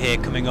beautiful view here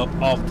coming up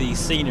of the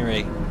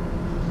scenery.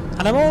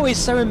 And I'm always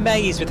so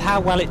amazed with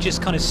how well it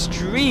just kind of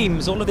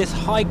streams all of this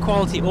high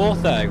quality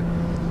ortho.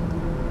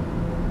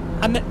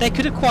 And they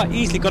could have quite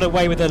easily got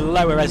away with a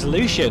lower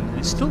resolution.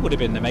 It still would have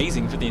been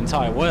amazing for the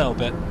entire world,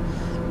 but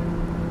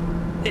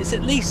it's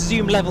at least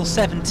zoom level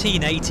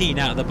 17, 18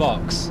 out of the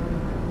box.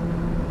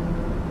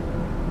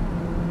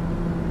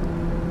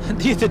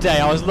 The other day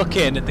I was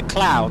looking at the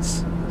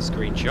clouds,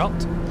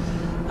 screenshot,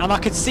 and I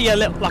could see a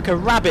little, like a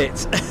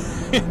rabbit.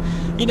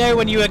 You know,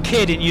 when you were a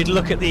kid and you'd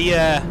look at the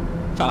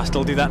in fact, I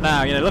still do that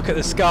now, you know, look at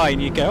the sky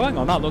and you go, hang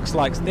on, that looks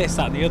like this,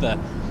 that and the other.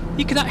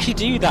 You can actually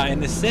do that in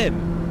the sim,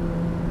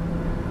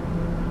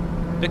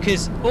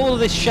 because all of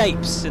the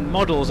shapes and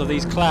models of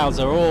these clouds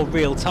are all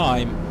real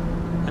time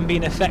and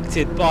being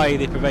affected by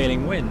the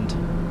prevailing wind.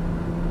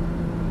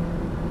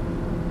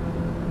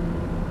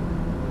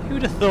 Who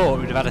would have thought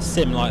we'd have had a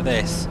sim like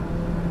this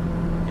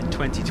in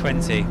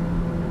 2020?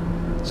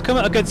 It's come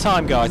at a good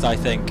time, guys, I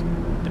think.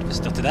 Bit of a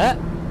stutter there.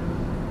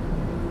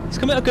 It's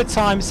come at a good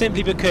time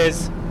simply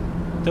because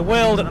the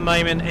world at the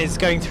moment is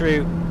going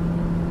through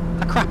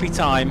a crappy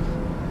time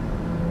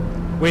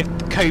with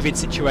the COVID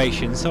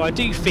situation, so I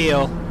do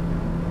feel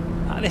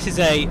that this is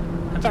a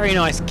very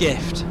nice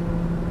gift.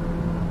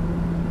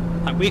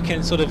 Like, we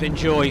can sort of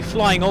enjoy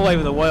flying all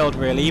over the world,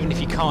 really, even if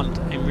you can't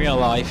in real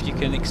life. You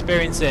can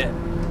experience it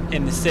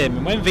in the sim,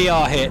 and when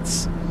VR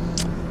hits,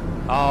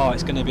 oh,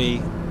 it's going to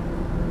be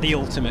the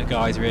ultimate,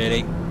 guys,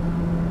 really.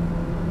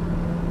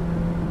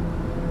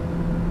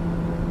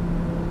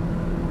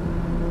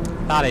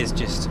 That is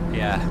just,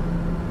 yeah,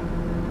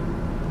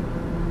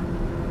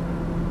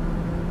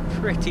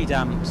 pretty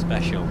damn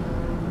special.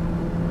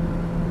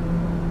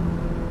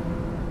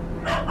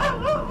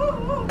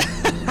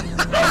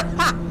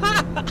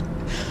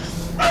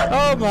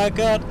 Oh my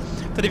god,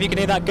 don't know if you can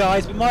hear that,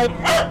 guys, but my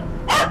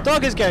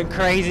dog is going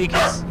crazy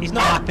because he's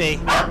not happy.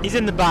 He's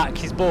in the back,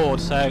 he's bored,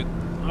 so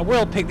I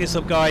will pick this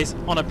up, guys,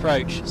 on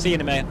approach. See you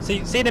in a minute. See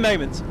you in a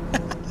moment.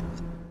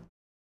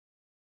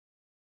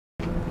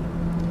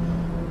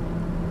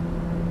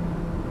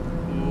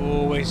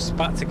 We're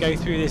about to go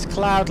through this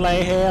cloud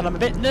layer here, and I'm a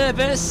bit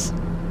nervous.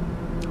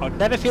 I'd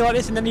never feel like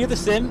this in any other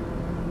sim.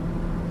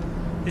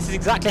 This is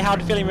exactly how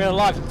I'd feel in real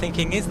life. I'm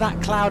thinking, is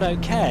that cloud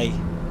okay?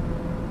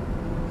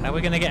 Are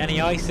we going to get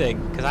any icing?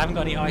 Because I haven't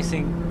got any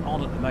icing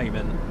on at the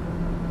moment.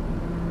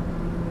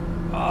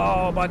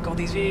 Oh my god,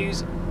 these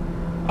views.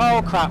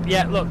 Oh crap,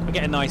 yeah, look, we're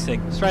getting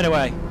icing straight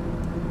away.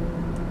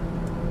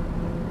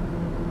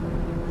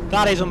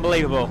 That is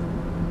unbelievable.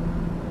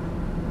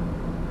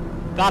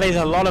 That is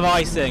a lot of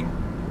icing.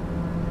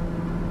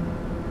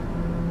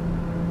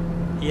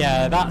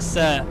 Yeah,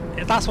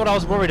 that's what I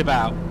was worried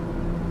about.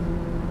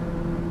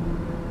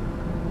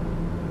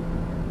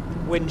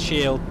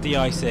 Windshield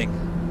de-icing.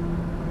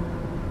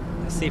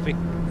 Let's see if we...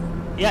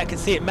 Yeah, I can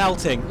see it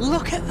melting.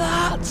 Look at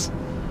that!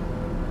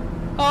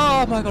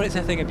 Oh my god, it's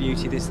a thing of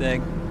beauty, this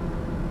thing.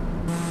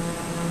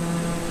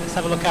 Let's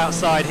have a look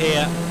outside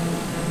here.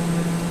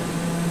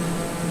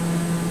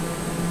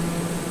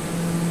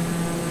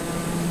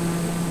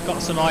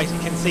 Got some ice, you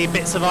can see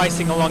bits of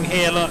icing along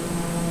here, look.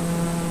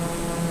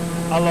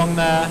 Along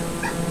there.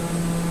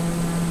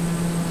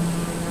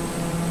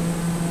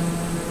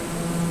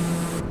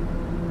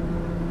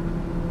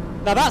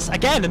 Now that's,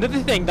 again, another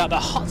thing that the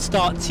Hot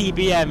Start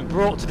TBM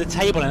brought to the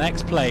table in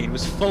X-Plane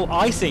was full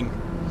icing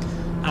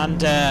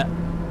and,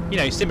 you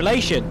know,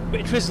 simulation,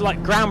 which was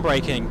like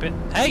groundbreaking, but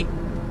hey,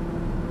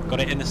 got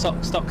it in the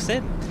stock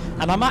sim.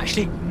 And I'm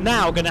actually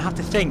now going to have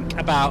to think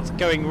about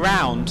going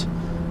round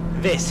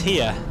this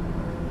here.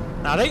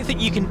 Now I don't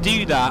think you can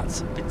do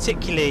that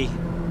particularly.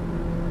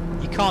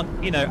 You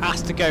can't, you know,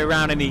 ask to go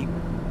around any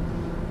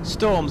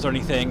storms or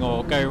anything,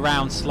 or go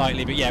around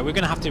slightly, but yeah, we're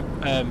going to have to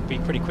be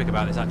pretty quick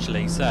about this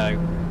actually.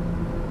 So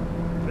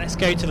let's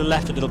go to the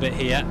left a little bit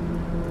here.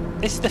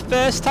 This is the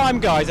first time,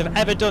 guys, I've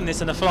ever done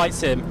this in a flight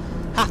sim.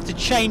 Have to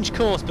change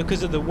course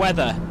because of the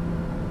weather.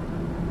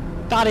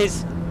 That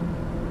is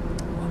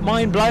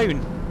mind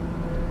blown.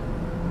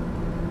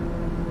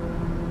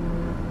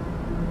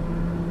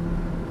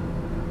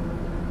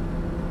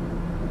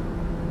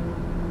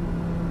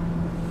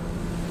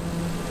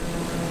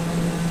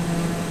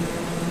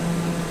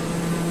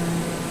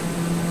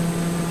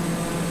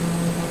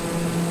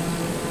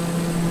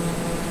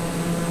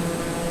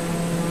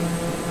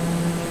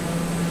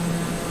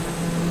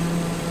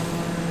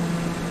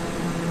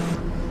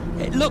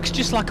 it looks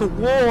just like a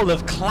wall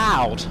of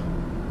cloud.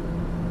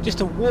 Just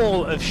a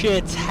wall of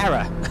sheer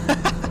terror.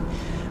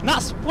 And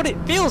that's what it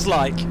feels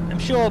like. I'm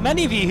sure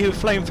many of you who have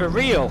flown for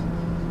real,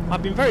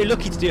 I've been very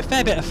lucky to do a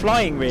fair bit of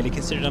flying really,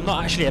 considering I'm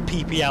not actually a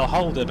PPL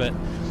holder, but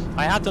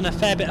I have done a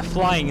fair bit of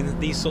flying in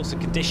these sorts of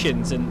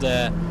conditions, and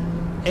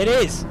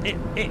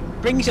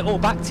it brings it all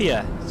back to you.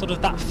 Sort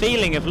of that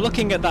feeling of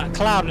looking at that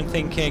cloud and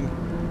thinking,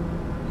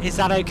 is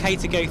that okay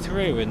to go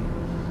through?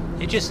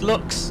 And it just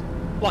looks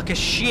like a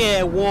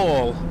sheer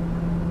wall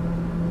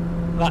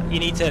that you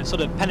need to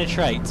sort of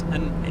penetrate,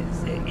 and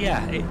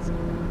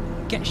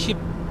it gets you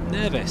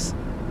nervous.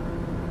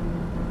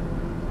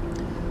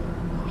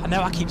 I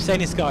know I keep saying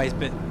this, guys,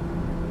 but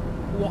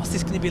what's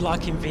this going to be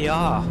like in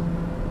VR?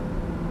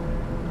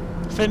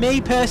 For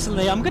me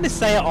personally, I'm going to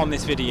say it on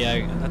this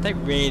video, I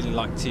don't really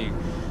like to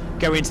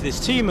go into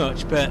this too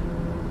much, but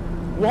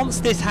once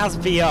this has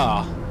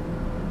VR,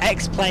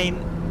 X-Plane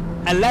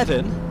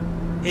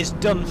 11 is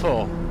done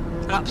for.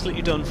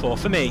 Absolutely done for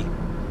me.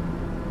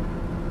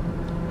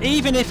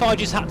 Even if I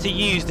just had to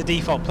use the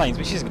default planes,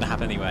 which isn't going to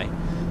happen anyway,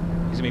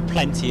 there's going to be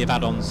plenty of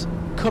add-ons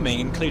coming,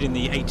 including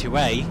the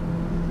A2A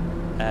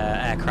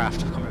aircraft,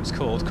 I can't remember what it's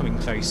called, coming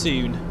very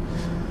soon.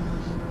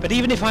 But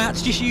even if I had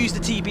to just use the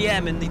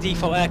TBM and the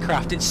default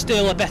aircraft, it's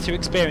still a better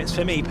experience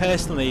for me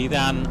personally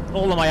than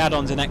all of my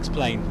add-ons in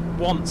X-Plane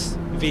once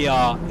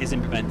VR is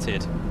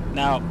implemented.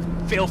 Now,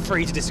 feel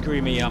free to disagree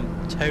with me,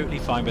 I'm totally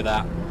fine with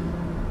that.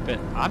 But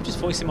I'm just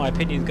voicing my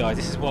opinion, guys.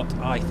 This is what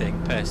I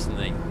think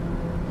personally,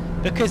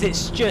 because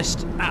it's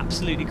just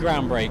absolutely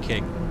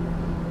groundbreaking.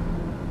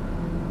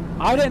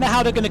 I don't know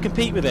how they're going to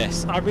compete with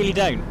this, I really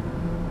don't,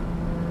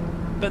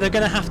 but they're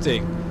going to have to,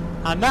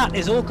 and that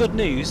is all good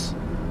news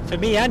for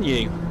me and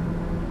you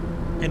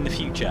in the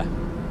future.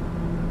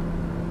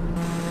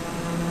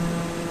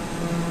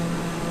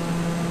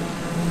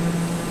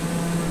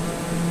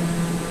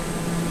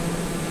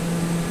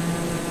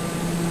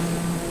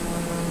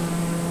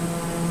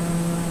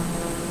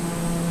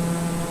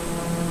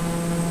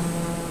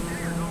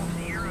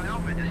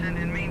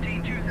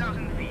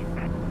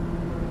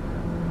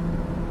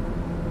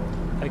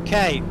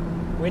 Okay,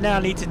 we now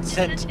need to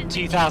descend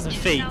 2,000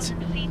 feet.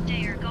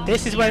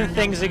 This is when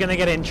things are going to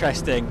get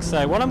interesting.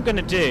 So what I'm going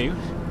to do,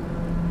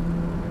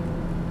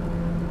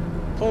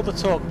 pull the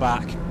torque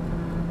back,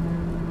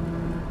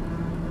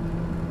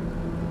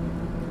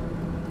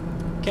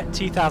 get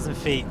 2,000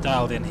 feet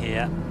dialed in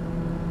here,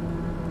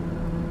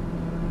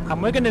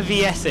 and we're going to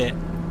VS it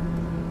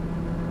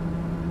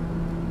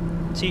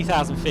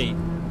 2,000 feet,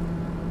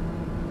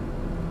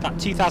 about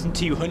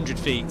 2,200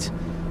 feet.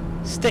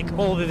 Stick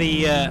all of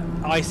the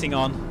icing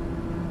on.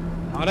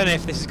 I don't know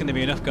if this is going to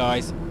be enough,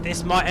 guys.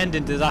 This might end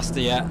in disaster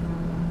yet.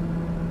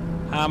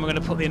 And we're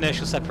going to put the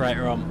inertial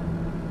separator on.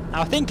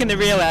 Now I think in the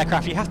real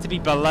aircraft you have to be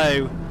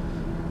below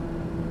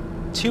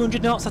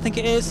 200 knots, I think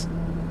it is.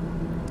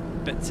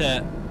 But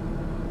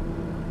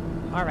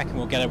I reckon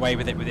we'll get away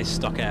with it with this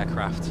stock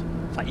aircraft.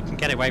 In fact, you can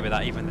get away with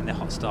that even in the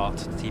hot start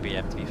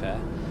TBM, to be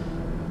fair.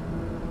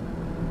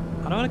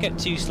 I don't want to get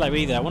too slow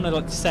either. I want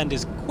to descend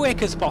as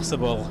quick as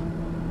possible.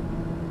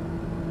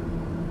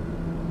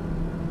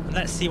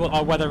 Let's see what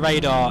our weather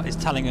radar is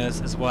telling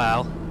us as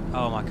well.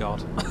 Oh my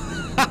god.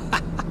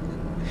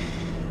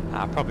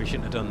 I probably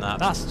shouldn't have done that.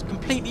 That's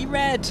completely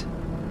red.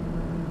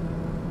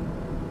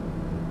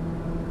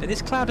 But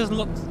this cloud doesn't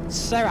look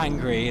so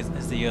angry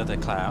as the other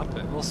cloud,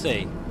 but we'll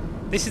see.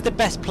 This is the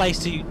best place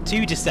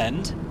to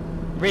descend,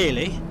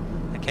 really.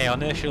 Okay, our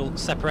inertial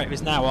separator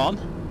is now on.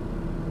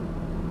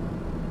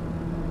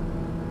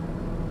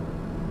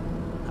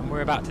 And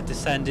we're about to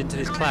descend into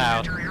this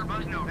cloud.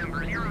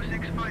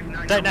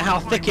 Don't know how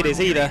thick it is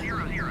either.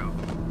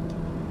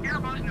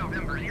 Airbus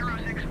November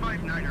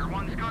 0659er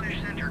 1 Scottish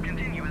Centre,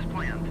 continue as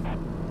planned.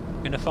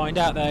 Gonna find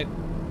out though.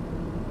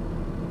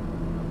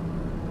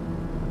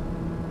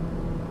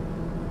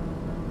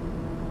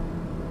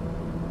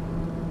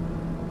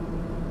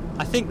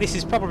 I think this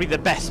is probably the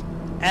best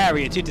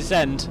area to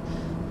descend.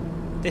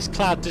 This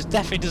cloud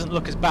definitely doesn't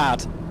look as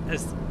bad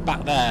as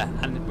back there,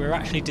 and we're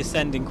actually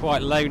descending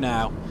quite low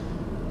now.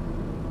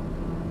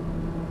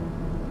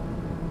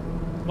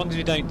 As long as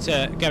we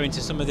don't go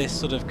into some of this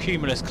sort of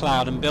cumulus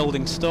cloud and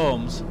building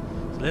storms.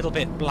 It's a little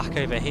bit black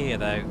over here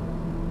though.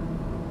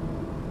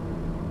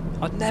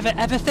 I'd never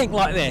ever think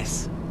like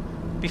this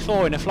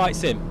before in a flight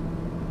sim.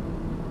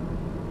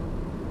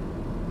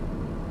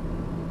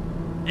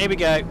 Here we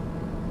go.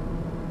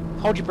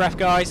 Hold your breath,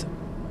 guys.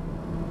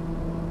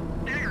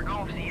 Dagger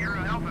Golf Sierra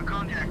Alpha,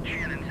 contact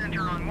Shannon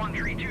Center on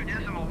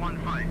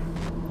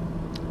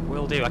 132.15.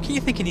 Will do. I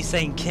keep thinking he's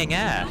saying King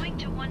Air. Going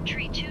to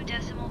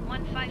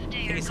 132.15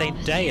 Dagger He's saying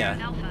Golf Daya. Sierra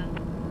Alpha.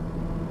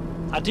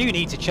 I do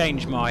need to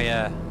change my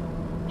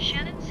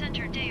Shannon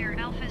Center Dare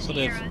Alpha sort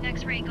Sierra of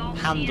X-ray Golf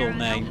handle Sierra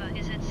name. Alpha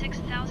is at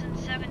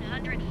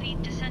 6,700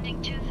 feet,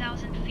 descending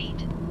 2,000 feet.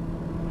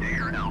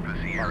 Dagger Alpha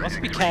Sierra Right, let's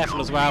be X-ray careful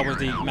Golf as well with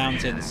the Sierra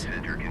mountains.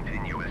 Center,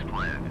 continue as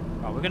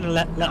planned. Right, we're going to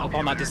let up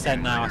on that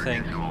descent now, I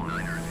think.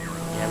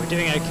 Yeah, we're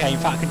doing okay. In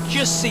fact, I can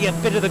just see a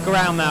bit of the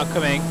ground now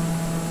coming.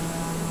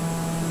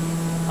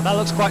 And that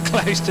looks quite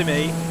close to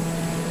me.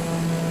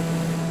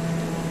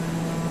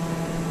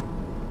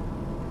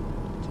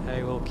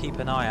 we'll keep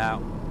an eye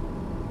out.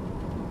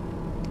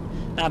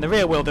 Now in the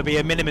real world there'll be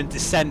a minimum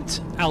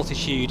descent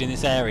altitude in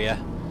this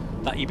area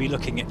that you'd be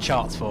looking at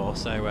charts for,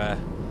 so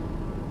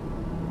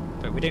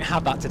but we don't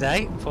have that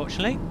today,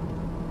 unfortunately.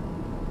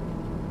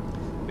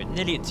 We're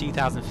nearly at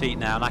 2,000 feet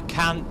now, and I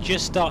can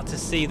just start to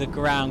see the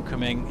ground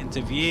coming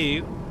into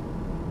view.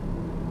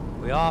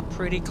 We are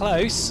pretty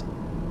close,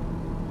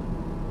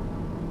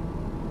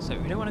 so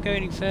we don't want to go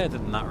any further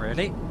than that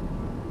really.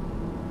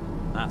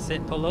 That's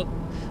it, pull up.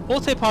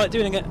 Autopilot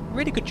doing a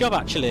really good job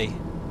actually.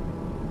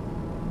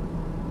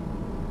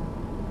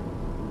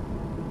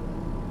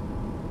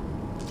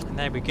 And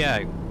there we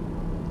go.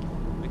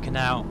 We can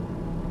now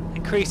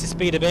increase the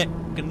speed a bit.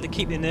 I'm going to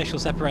keep the inertial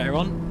separator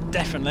on,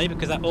 definitely,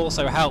 because that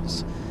also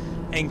helps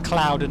in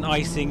cloud and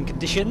icing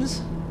conditions.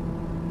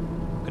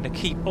 I'm going to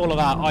keep all of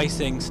our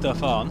icing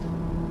stuff on.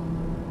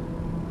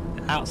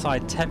 The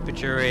outside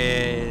temperature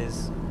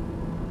is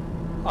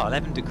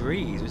 11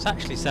 degrees, which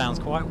actually sounds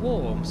quite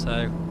warm,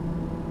 so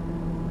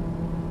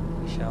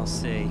we shall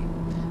see.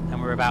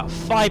 And we're about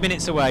 5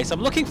 minutes away, so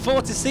I'm looking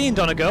forward to seeing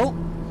Donegal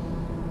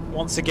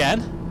once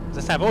again. As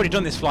I say, I've already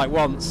done this flight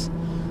once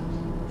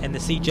in the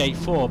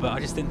CJ4, but I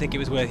just didn't think it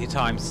was worth your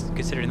time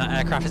considering that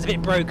aircraft is a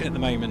bit broken at the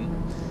moment.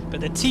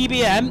 But the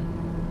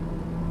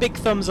TBM, big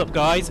thumbs up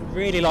guys,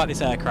 really like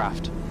this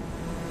aircraft.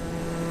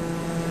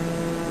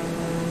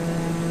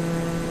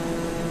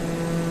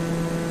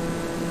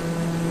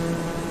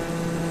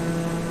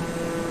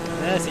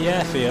 There's the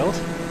airfield.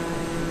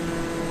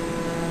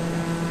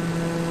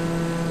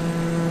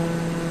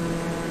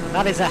 And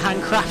that is a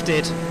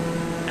handcrafted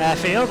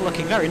airfield,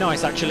 looking very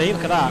nice actually,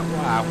 look at that,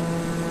 wow.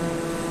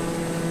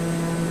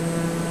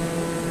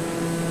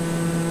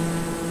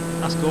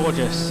 That's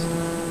gorgeous.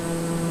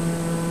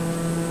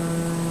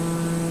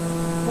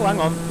 Oh, hang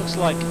on, looks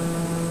like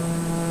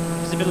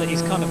visibility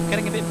is kind of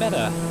getting a bit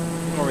better.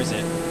 Or is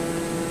it?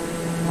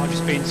 I'm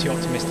just being too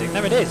optimistic.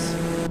 There it is.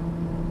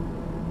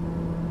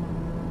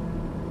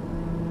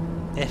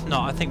 If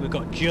not, I think we've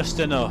got just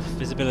enough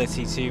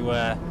visibility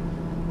to...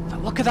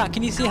 look at that,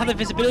 can you see how the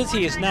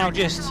visibility is now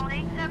just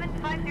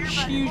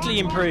hugely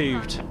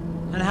improved?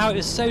 And how it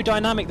was so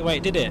dynamic the way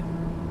it did it.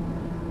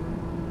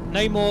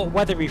 No more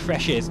weather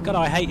refreshes. God,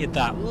 I hated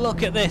that.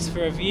 Look at this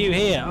for a view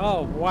here.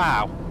 Oh,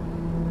 wow.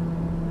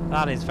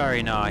 That is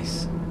very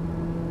nice.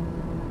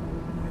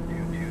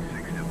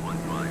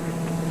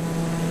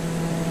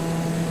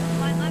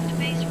 Fly left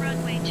base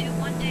runway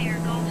 21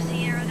 Dayer Golf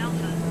Sierra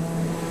Alpha.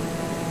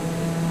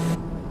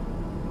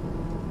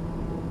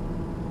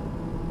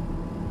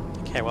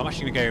 Okay, well I'm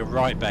actually going to go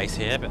right base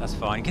here, but that's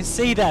fine. You can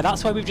see there,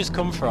 that's where we've just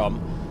come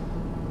from.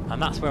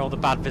 And that's where all the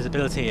bad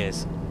visibility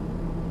is.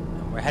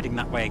 And we're heading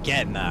that way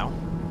again now.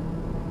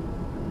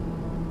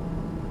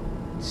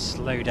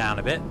 Slow down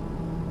a bit.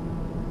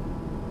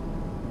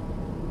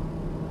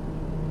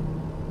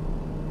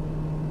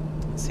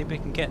 Let's see if we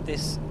can get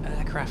this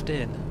aircraft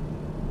in.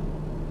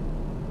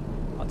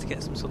 I'd like to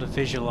get some sort of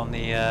visual on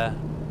the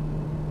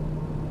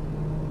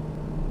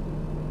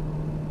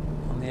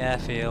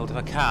airfield if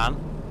I can.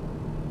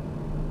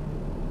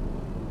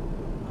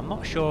 I'm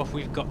not sure if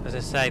we've got, as I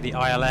say, the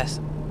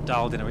ILS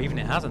dialed in, or even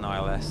it has an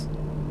ILS.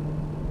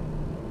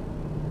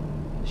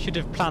 Should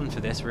have planned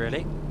for this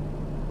really.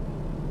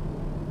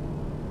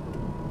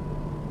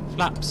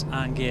 Flaps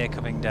and gear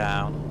coming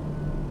down.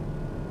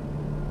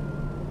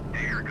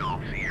 Air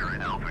Golf Sierra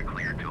Alpha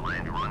cleared to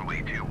land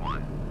runway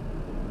 21.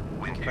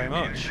 Thank you very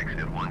much. 15.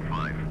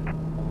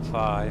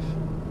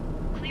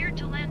 Cleared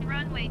to land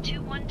runway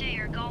 21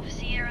 Dayer Golf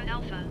Sierra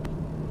Alpha.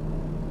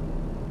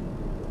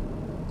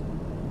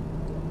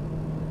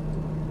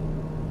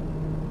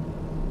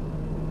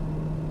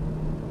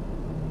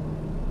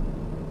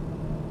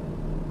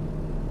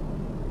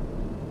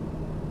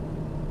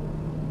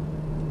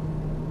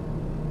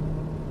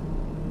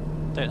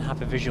 Don't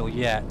have a visual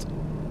yet.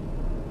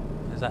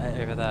 Is that it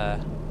over there?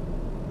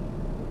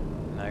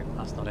 No,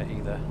 that's not it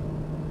either.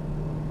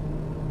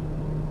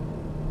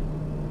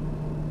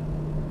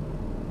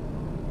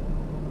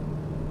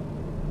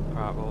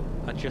 Alright, we'll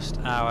adjust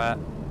our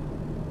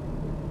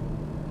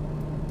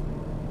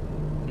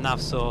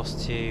nav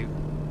source to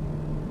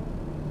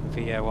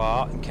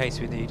VOR in case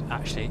we need...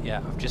 Actually, yeah,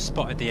 I've just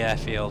spotted the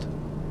airfield.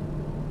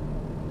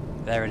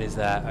 There it is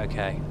there,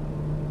 okay.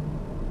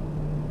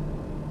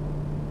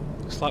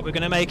 Looks like we're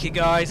going to make it,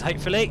 guys,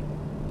 hopefully.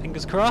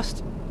 Fingers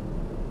crossed.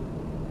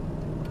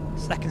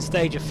 Second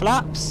stage of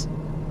flaps.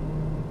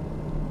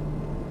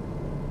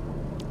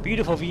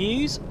 Beautiful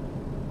views.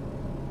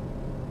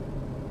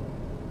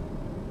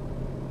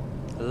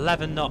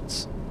 11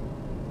 knots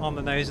on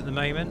the nose at the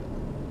moment.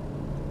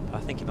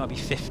 I think it might be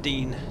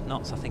 15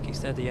 knots, I think it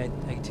said, the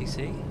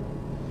ATC.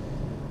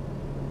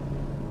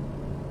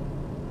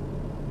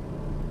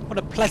 What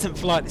a pleasant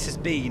flight this has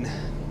been.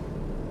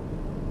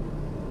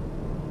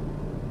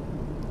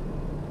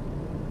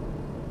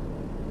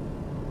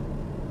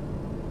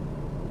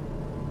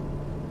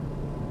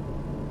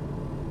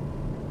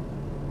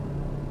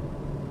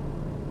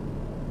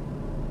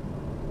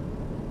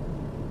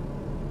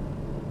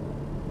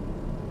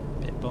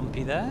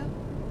 Bumpy there,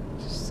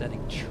 just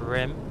setting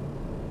trim.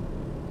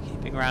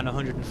 Being around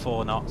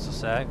 104 knots or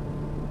so.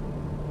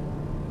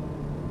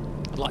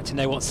 I'd like to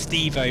know what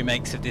Steve-O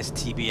makes of this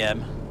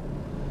TBM.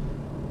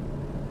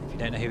 If you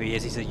don't know who he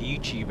is, he's a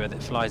YouTuber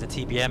that flies a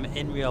TBM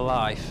in real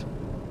life.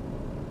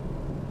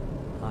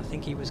 I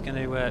think he was going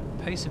to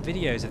post some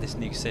videos of this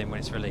new sim when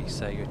it's released,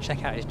 so you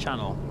check out his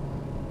channel.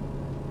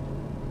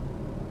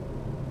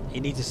 He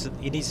needs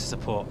a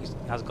support. He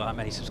hasn't got that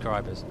many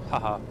subscribers.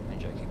 Haha, I'm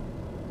joking.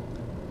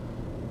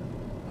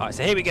 Alright,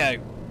 so here we go.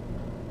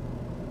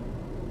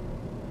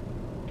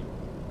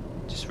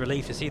 Just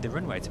relieved to see the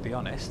runway, to be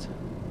honest.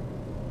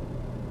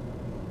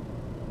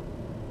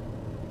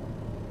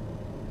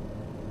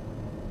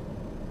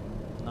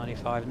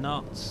 .95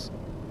 knots.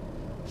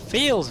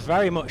 Feels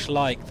very much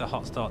like the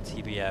Hot Start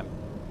TBM,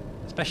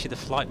 especially the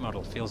flight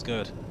model. Feels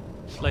good.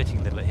 Floating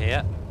a little bit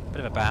here, bit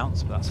of a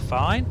bounce, but that's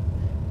fine.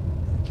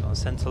 Keep on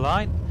centre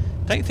line.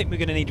 Don't think we're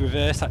going to need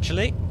reverse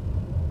actually.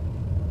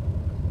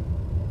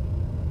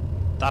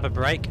 Dab a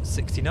brake,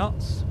 60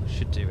 knots,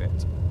 should do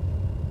it.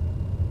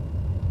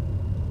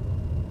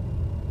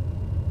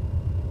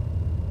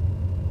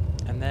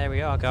 And there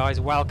we are, guys.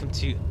 Welcome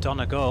to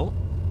Donegal,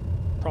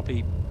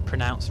 probably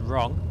pronounced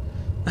wrong,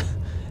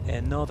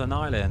 in Northern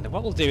Ireland. And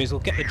what we'll do is we'll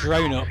get the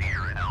drone up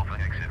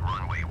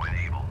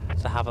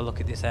to have a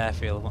look at this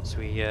airfield once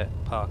we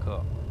park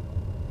up.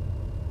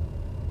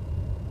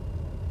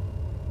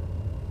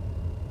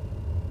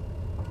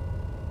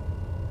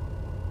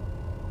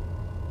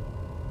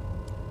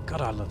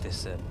 God, I love this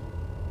sim.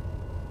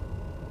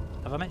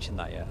 Have I mentioned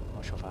that yet? I'm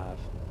not sure if I have.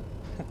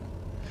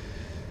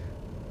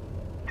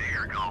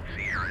 Air Golf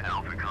Sierra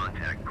Alpha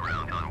contact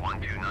ground on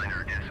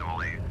 129er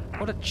decimal 8.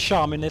 What a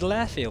charming little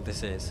airfield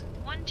this is.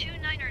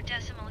 129er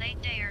decimal 8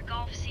 Air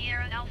Golf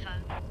Sierra Alpha.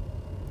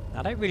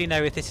 I don't really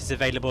know if this is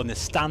available in the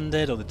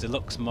standard or the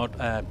deluxe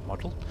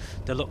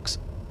deluxe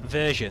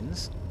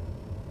versions,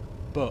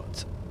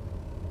 but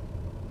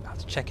I have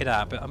to check it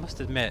out. But I must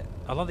admit,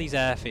 a lot of these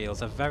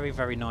airfields are very,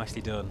 very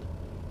nicely done.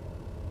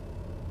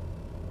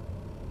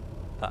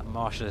 That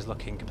Marshall is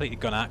looking completely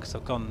gone out because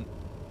I've gone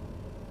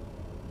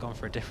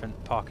for a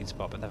different parking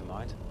spot, but never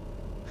mind.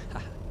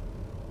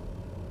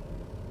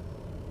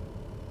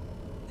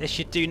 This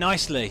should do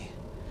nicely.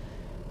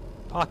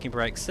 Parking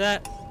brake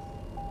set.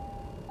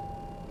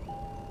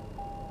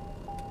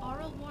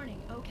 Oral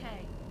warning,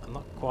 okay. I'm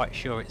not quite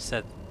sure it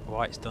said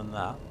why it's done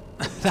that.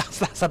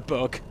 that's a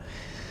bug.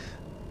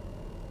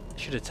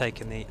 Should have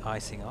taken the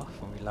icing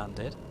off when we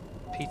landed.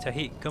 Pitot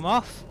heat come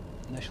off.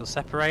 Initial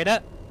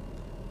separator.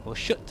 We'll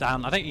shut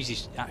down. I don't usually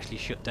actually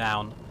shut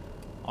down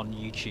on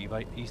YouTube.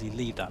 I usually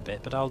leave that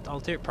bit, but I'll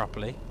do it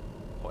properly,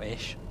 or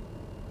ish.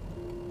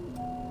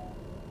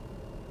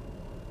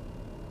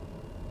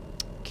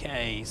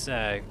 Okay,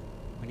 so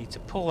we need to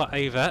pull that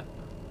over.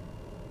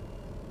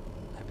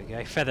 There we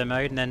go. Feather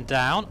mode and then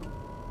down.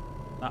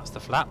 That's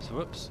the flaps.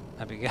 Whoops.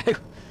 There we go.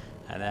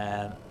 And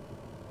then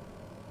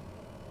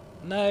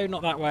no,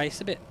 not that way. It's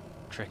a bit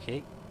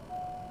tricky.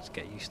 Let's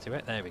get used to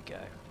it. There we go.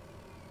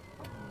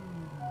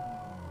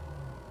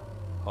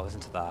 Oh,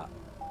 listen to that.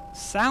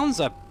 Sounds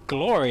are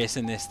glorious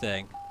in this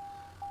thing.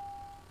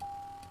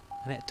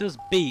 And it does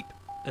beep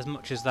as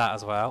much as that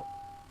as well.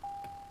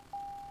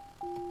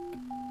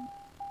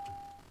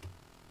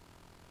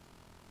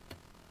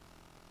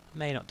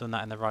 May not have done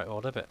that in the right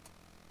order, but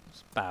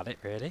it's about it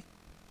really.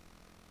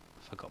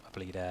 Forgot my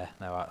bleed air.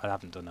 No, I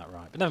haven't done that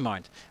right, but never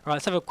mind. Right,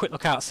 let's have a quick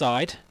look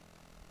outside.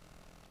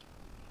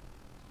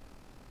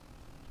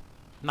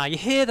 Now you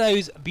hear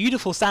those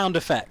beautiful sound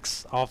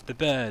effects of the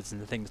birds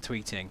and the things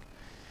tweeting.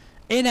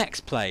 In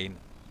X-Plane,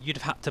 you'd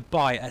have had to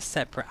buy a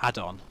separate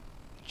add-on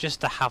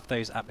just to have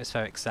those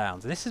atmospheric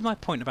sounds. And this is my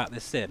point about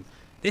this sim.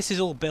 This is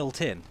all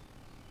built in.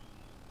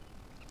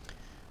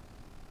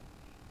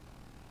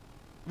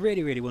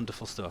 Really, really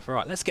wonderful stuff.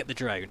 Right, let's get the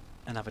drone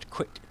and have a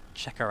quick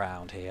check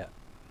around here.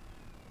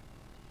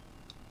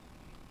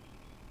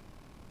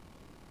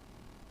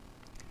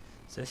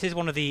 So this is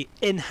one of the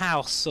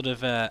in-house sort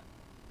of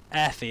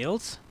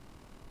airfields.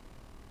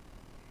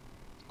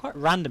 Quite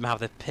random how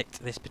they've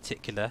picked this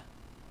particular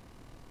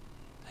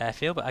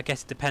airfield, but I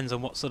guess it depends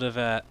on what sort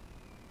of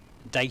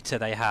data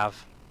they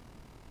have.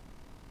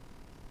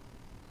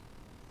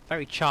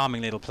 Very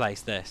charming little place,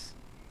 this.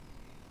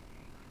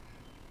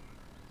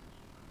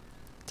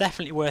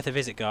 Definitely worth a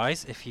visit,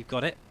 guys, if you've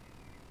got it.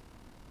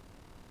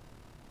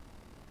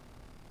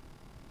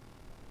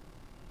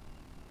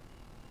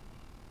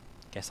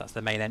 Guess that's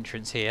the main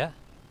entrance here.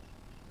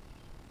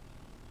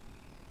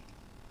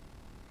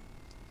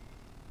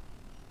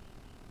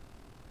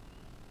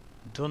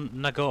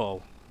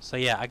 Donegal. So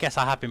yeah, I guess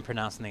I have been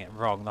pronouncing it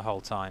wrong the whole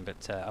time,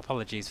 but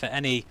apologies for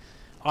any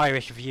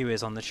Irish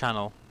viewers on the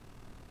channel.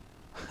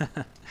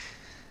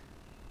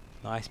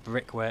 Nice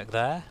brickwork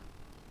there.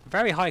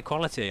 Very high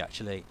quality,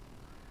 actually.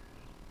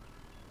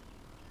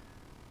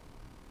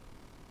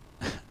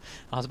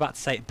 I was about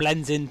to say it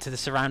blends into the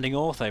surrounding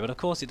ortho, but of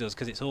course it does,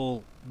 because it's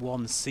all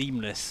one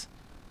seamless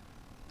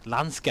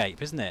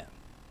landscape, isn't it?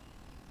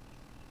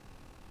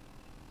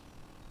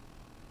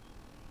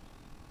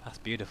 That's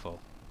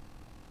beautiful.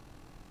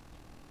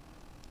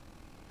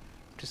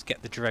 Just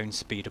get the drone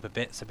speed up a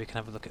bit so we can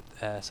have a look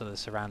at sort of the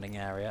surrounding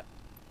area.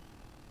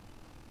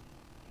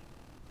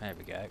 There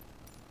we go.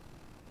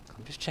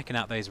 I'm just checking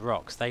out those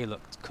rocks. They look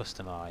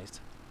customised.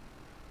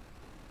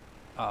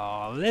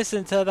 Oh,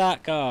 listen to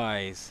that,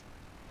 guys.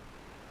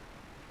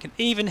 You can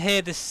even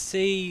hear the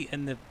sea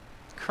and the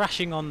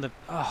crashing on the...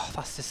 Oh,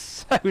 that's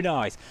just so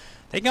nice.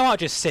 I think I might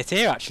just sit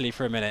here actually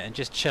for a minute and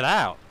just chill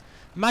out.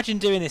 Imagine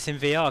doing this in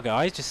VR,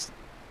 guys.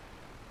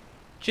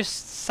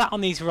 Just sat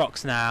on these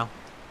rocks now.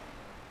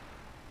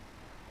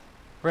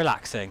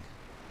 Relaxing.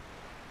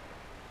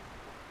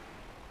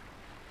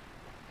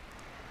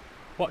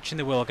 Watching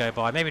the world go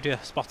by. Maybe do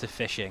a spot of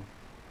fishing.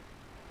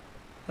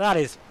 That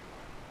is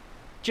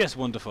just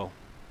wonderful.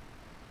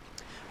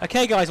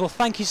 Okay guys, well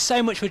thank you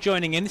so much for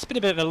joining in. It's been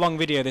a bit of a long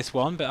video this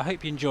one, but I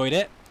hope you enjoyed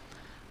it.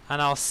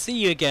 And I'll see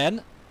you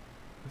again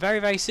very,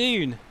 very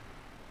soon.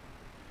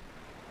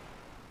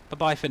 Bye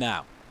bye for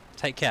now.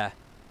 Take care.